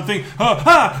building something. Oh,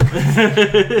 ah!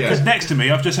 Because next to me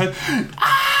I've just heard,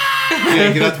 ah!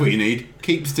 Yeah, that's what you need.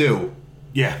 Keep still.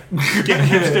 Yeah,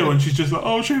 keep still, and she's just like,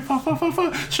 oh shit,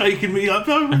 fuck, shaking me up.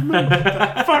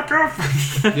 Fuck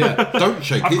off. Yeah, don't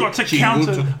shake I've got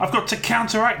to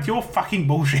counteract your fucking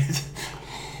bullshit.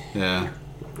 Yeah.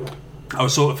 I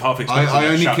was sort of half expecting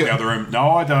to shut the other room.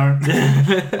 No, I don't.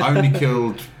 I only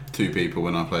killed 2 people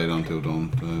when I played Until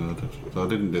Dawn, so I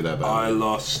didn't do that bad. I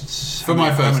lost. For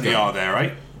my first game. How many are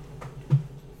there? 8?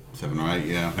 7 or 8,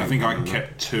 yeah. I think I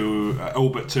kept 2, all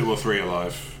but 2 or 3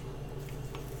 alive.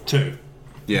 2.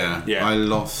 Yeah. I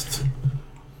lost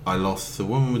the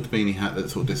woman with the beanie hat that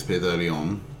sort of disappeared early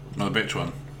on. Not the bitch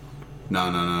one.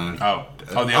 No.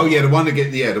 The one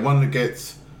that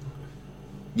gets.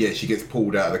 Yeah, she gets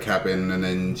pulled out of the cabin, and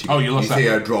then you see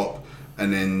her drop,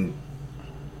 and then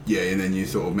you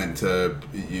sort of meant to.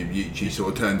 She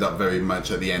sort of turns up very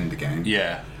much at the end again.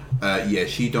 Yeah.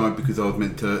 She died because I was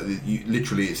meant to.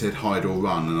 Literally, it said hide or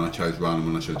run, and I chose run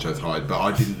when I should have chose hide. But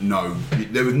I didn't know.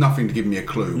 There was nothing to give me a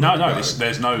clue. No.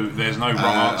 There's no wrong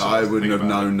answer. I wouldn't have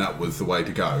known that was the way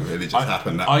to go. It just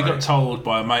happened that way. I got told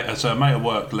by a mate. So a mate at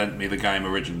work lent me the game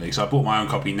originally. So I bought my own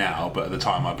copy now, but at the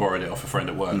time I borrowed it off a friend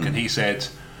at work, and he said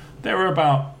there are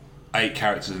about 8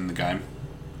 characters in the game.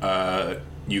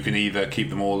 You can either keep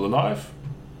them all alive,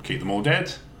 keep them all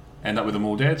dead, end up with them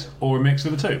all dead, or a mix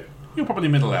of the two. You'll probably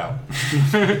middle out.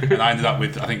 And I ended up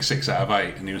with, I think, 6 out of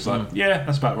 8. And he was like, yeah,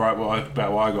 that's about right,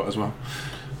 about what I got as well.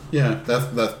 Yeah, that's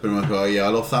pretty much right. Yeah, I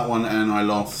lost that one, and I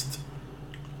lost,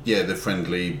 the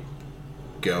friendly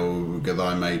girl that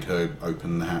I made her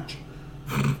open the hatch.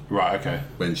 Right, okay.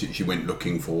 When she went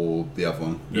looking for the other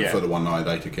one. For the one that I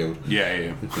later killed.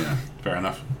 Yeah. Fair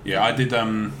enough. Yeah, I did,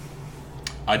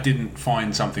 I didn't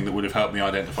find something that would have helped me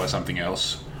identify something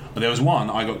else. But there was one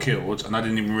I got killed, and I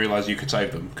didn't even realise you could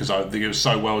save them because I think it was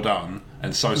so well done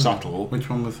and so subtle. Which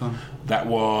one was that? That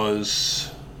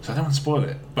was. So I don't want to spoil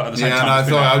it, but at the same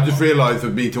time, I just realised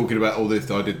with me talking about all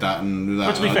this, I did that and that.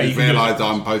 But to be fair, I just realised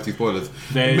I'm posting spoilers.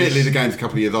 Admittedly, the game's a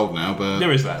couple of years old now, but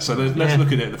there is that. So let's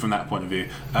look at it from that point of view.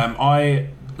 I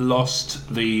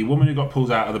lost the woman who got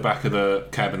pulled out of the back of the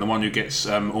cabin, the one who gets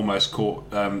almost caught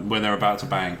when they're about to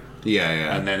bang.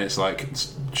 Yeah. And then it's like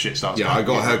shit starts. Yeah, I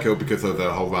got her killed because of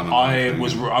the whole run. I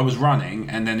was running,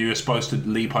 and then you were supposed to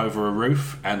leap over a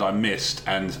roof, and I missed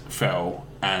and fell,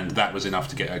 and that was enough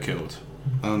to get her killed.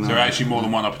 Oh, no. So actually, more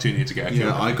than one opportunity to get her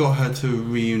killed. Yeah, I got her to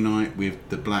reunite with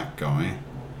the black guy.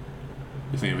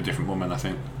 You're thinking of a different woman, I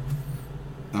think.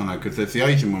 Oh no, because there's the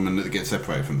Asian woman that gets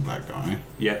separated from the black guy.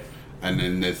 Yeah. And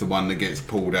then there's the one that gets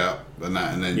pulled out and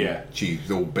that, and then she's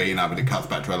all beaten up, and it cuts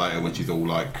back to her later when she's all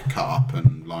like cut up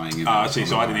and lying in. Ah, see,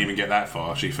 so I didn't even get that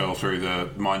far. She fell through the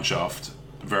mine shaft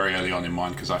very early on in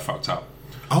mine because I fucked up.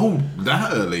 Oh,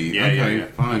 that early? Yeah, okay, yeah.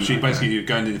 Fine. She basically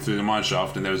going in through the mine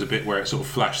shaft, and there was a bit where it sort of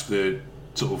flashed the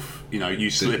sort of, you know, you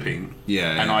slipping.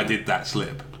 Yeah. And I did that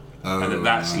slip. Oh, and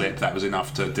that slip, that was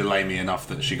enough to delay me enough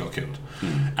that she got killed.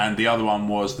 And the other one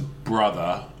was the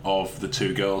brother of the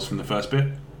two girls from the first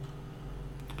bit.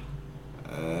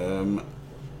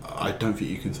 I don't think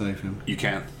you can save him. You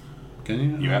can. Can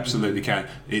you? You absolutely can.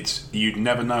 You'd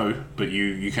never know, but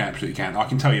you can absolutely can. I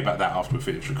can tell you about that after we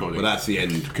finish recording. Well, that's the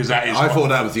end. Because that is. I thought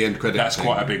that was the end credit. That's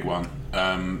quite a big one.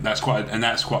 That's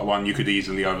quite one you could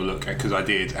easily overlook because I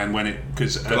did. And when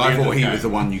but I thought he was the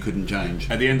one you couldn't change.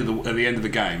 At the end of the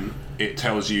game, it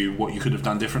tells you what you could have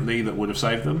done differently that would have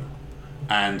saved them.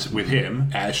 And with him,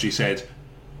 it actually said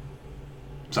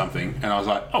something, and I was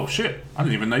like, "Oh shit! I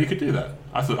didn't even know you could do that."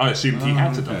 I assumed he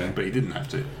had to die, but he didn't have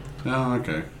to. Oh,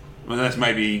 okay. Well, that's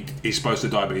maybe he's supposed to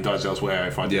die, but he dies elsewhere.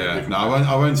 If I do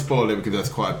I won't spoil it because that's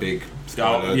quite a big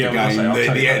spoiler.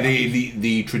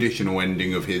 The traditional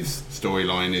ending of his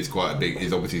storyline is quite a big.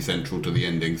 Is obviously central to the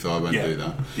ending, so I won't do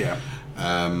that. Yeah.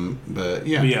 But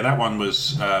yeah, that one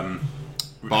was.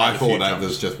 But I thought that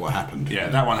was just what happened. Yeah,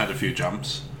 that one had a few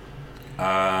jumps.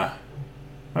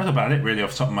 That's about it, really,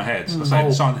 off the top of my head. So I say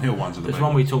the Silent Hill ones are the There's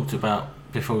one we talked about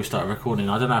before we started recording.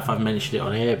 I don't know if I've mentioned it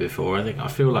on air before. I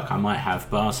feel like I might have,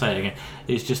 but I'll say it again.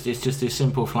 It's just this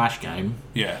simple flash game.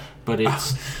 Yeah. But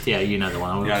it's you know the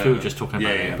one. We were just talking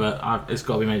about it, but it's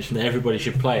got to be mentioned that everybody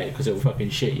should play it because it will fucking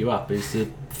shit you up. It's the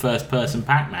first-person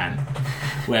Pac-Man,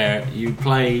 where you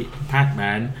play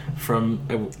Pac-Man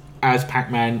as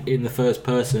Pac-Man in the first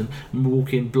person,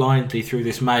 walking blindly through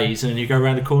this maze, and then you go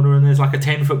around a corner and there's like a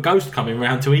 10-foot ghost coming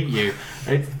around to eat you.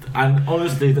 And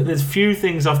honestly, there's few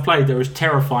things I've played that are as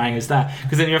terrifying as that,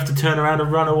 because then you have to turn around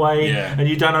and run away, and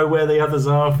you don't know where the others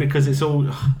are because it's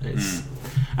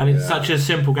such a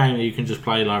simple game that you can just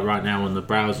play like right now on the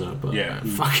browser, but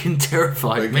fucking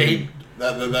terrified me.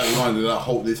 That reminded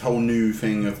this whole new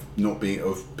thing of not being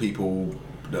people,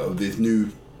 this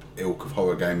new ilk of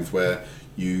horror games where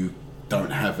you don't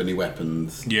have any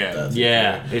weapons.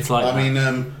 It's like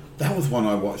that was one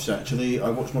I watched actually. I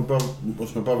watched my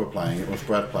brother playing it. Watched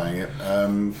Brad playing it.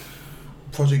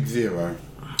 Project Zero.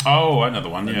 Oh, another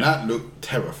one. And that looked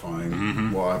terrifying.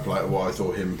 Mm-hmm. What I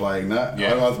saw him playing that.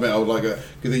 I was like,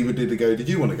 because he did go. Did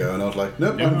you want to go? And I was like,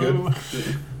 nope, I'm good.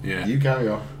 Yeah, you carry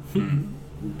on.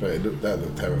 But that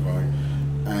looked terrifying.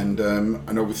 And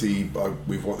obviously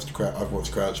I've watched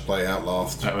Crouch play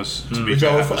Outlast. That was I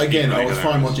was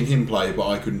fine watching him play, but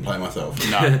I couldn't play myself.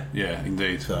 No, yeah,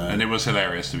 indeed. So, and it was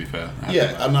hilarious, to be fair. And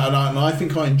I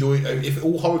think I enjoy if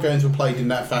all horror games were played in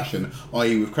that fashion,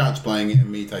 i.e. with Crouch playing it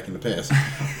and me taking the piss.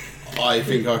 I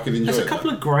think I could enjoy it. There's a couple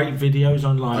of great videos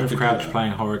online of Crouch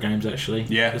playing horror games, actually.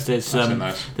 Yeah, there's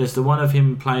the one of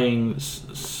him playing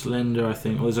Slender, I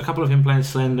think. Or there's a couple of him playing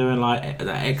Slender and like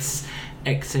the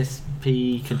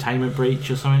XSP Containment Breach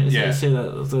or something. There's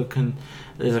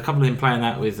a couple of him playing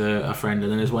that with a friend, and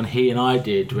then there's one he and I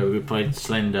did where we played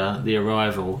Slender, The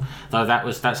Arrival. Though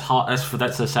that's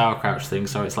a Sour Crouch thing,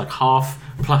 so it's like half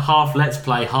Let's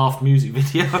Play, half music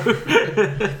video.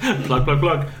 plug.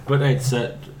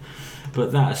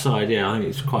 But that aside, I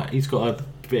think he's got a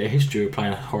bit of history of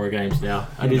playing horror games now,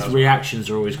 and his reactions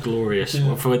are always glorious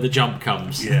for when the jump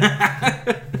comes.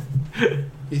 Yeah.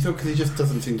 Because he just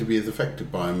doesn't seem to be as affected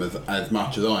by him as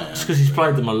much as I am. It's because he's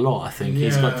played them a lot, I think.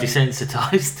 He's got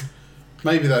desensitised.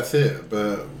 Maybe that's it,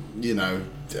 but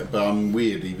but I'm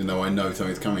weird, even though I know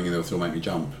something's coming and it'll still make me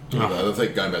jump. I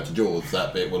think going back to Jaws,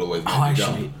 that bit will always make me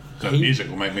jump. The music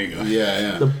will make me go.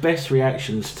 Yeah. The best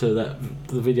reactions to the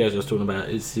videos I was talking about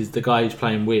is the guy he's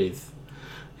playing with.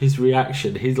 His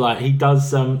reaction, he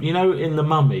does in The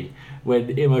Mummy, when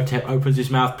Imhotep opens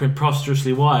his mouth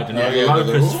preposterously wide and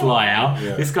locusts fly out.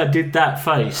 Yeah. This guy did that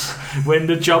face when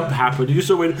the jump happened. You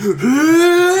saw when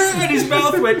and his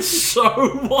mouth went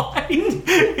so wide.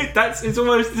 It's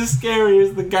almost as scary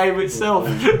as the game itself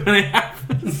when it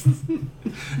happens.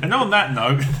 And on that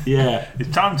note, it's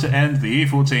time to end the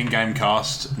E14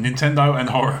 Gamecast Nintendo and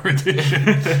Horror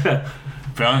Edition.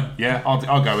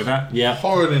 I'll go with that. Yeah,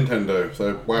 Horror Nintendo.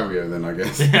 So Wario then, I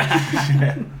guess.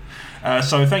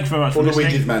 So thank you very much for listening.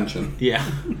 Luigi's Mansion. Yeah.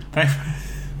 Thank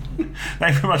you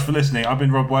very much for listening. I've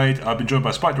been Rob Wade. I've been joined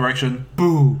by Spike Direction,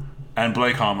 Boo, and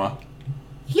Blake Harmer.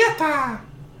 Yatta.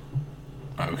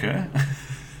 Okay.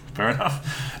 Fair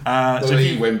enough. So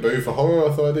he went boo for horror.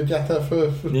 I thought I did Yatta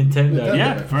for Nintendo.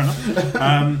 Yeah, fair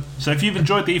enough. So if you've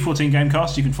enjoyed the E14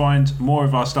 Gamecast, you can find more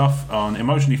of our stuff on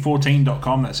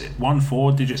emotionally14.com. That's it,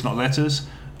 14 digits, not letters.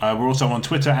 We're also on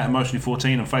Twitter at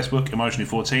Emotionally14 and Facebook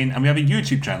Emotionally14, and we have a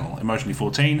YouTube channel,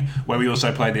 Emotionally14, where we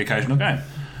also play the occasional game.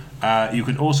 You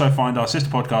can also find our sister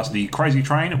podcast, The Crazy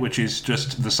Train, which is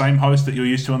just the same host that you're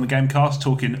used to on the Gamecast,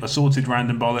 talking assorted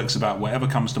random bollocks about whatever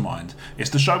comes to mind. It's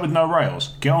the show with no rails.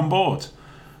 Get on board.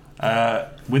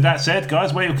 With that said,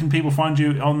 guys, where can people find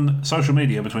you on social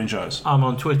media between shows? I'm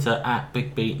on Twitter at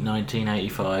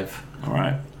BigBeat1985. All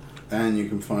right. And you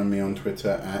can find me on Twitter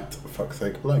at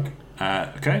fucksakeblake.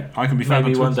 Okay, I can be found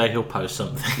Maybe on one day he'll post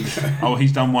something. Oh,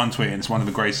 he's done one tweet, and it's one of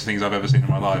the greatest things I've ever seen in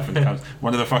my life, and it comes,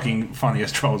 one of the fucking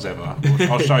funniest trolls ever.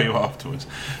 I'll show you afterwards.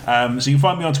 So you can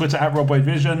find me on Twitter at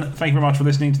RobWadeVision. Thank you very much for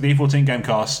listening to the E14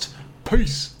 Gamecast.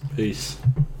 Peace. Peace.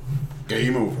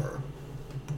 Game over.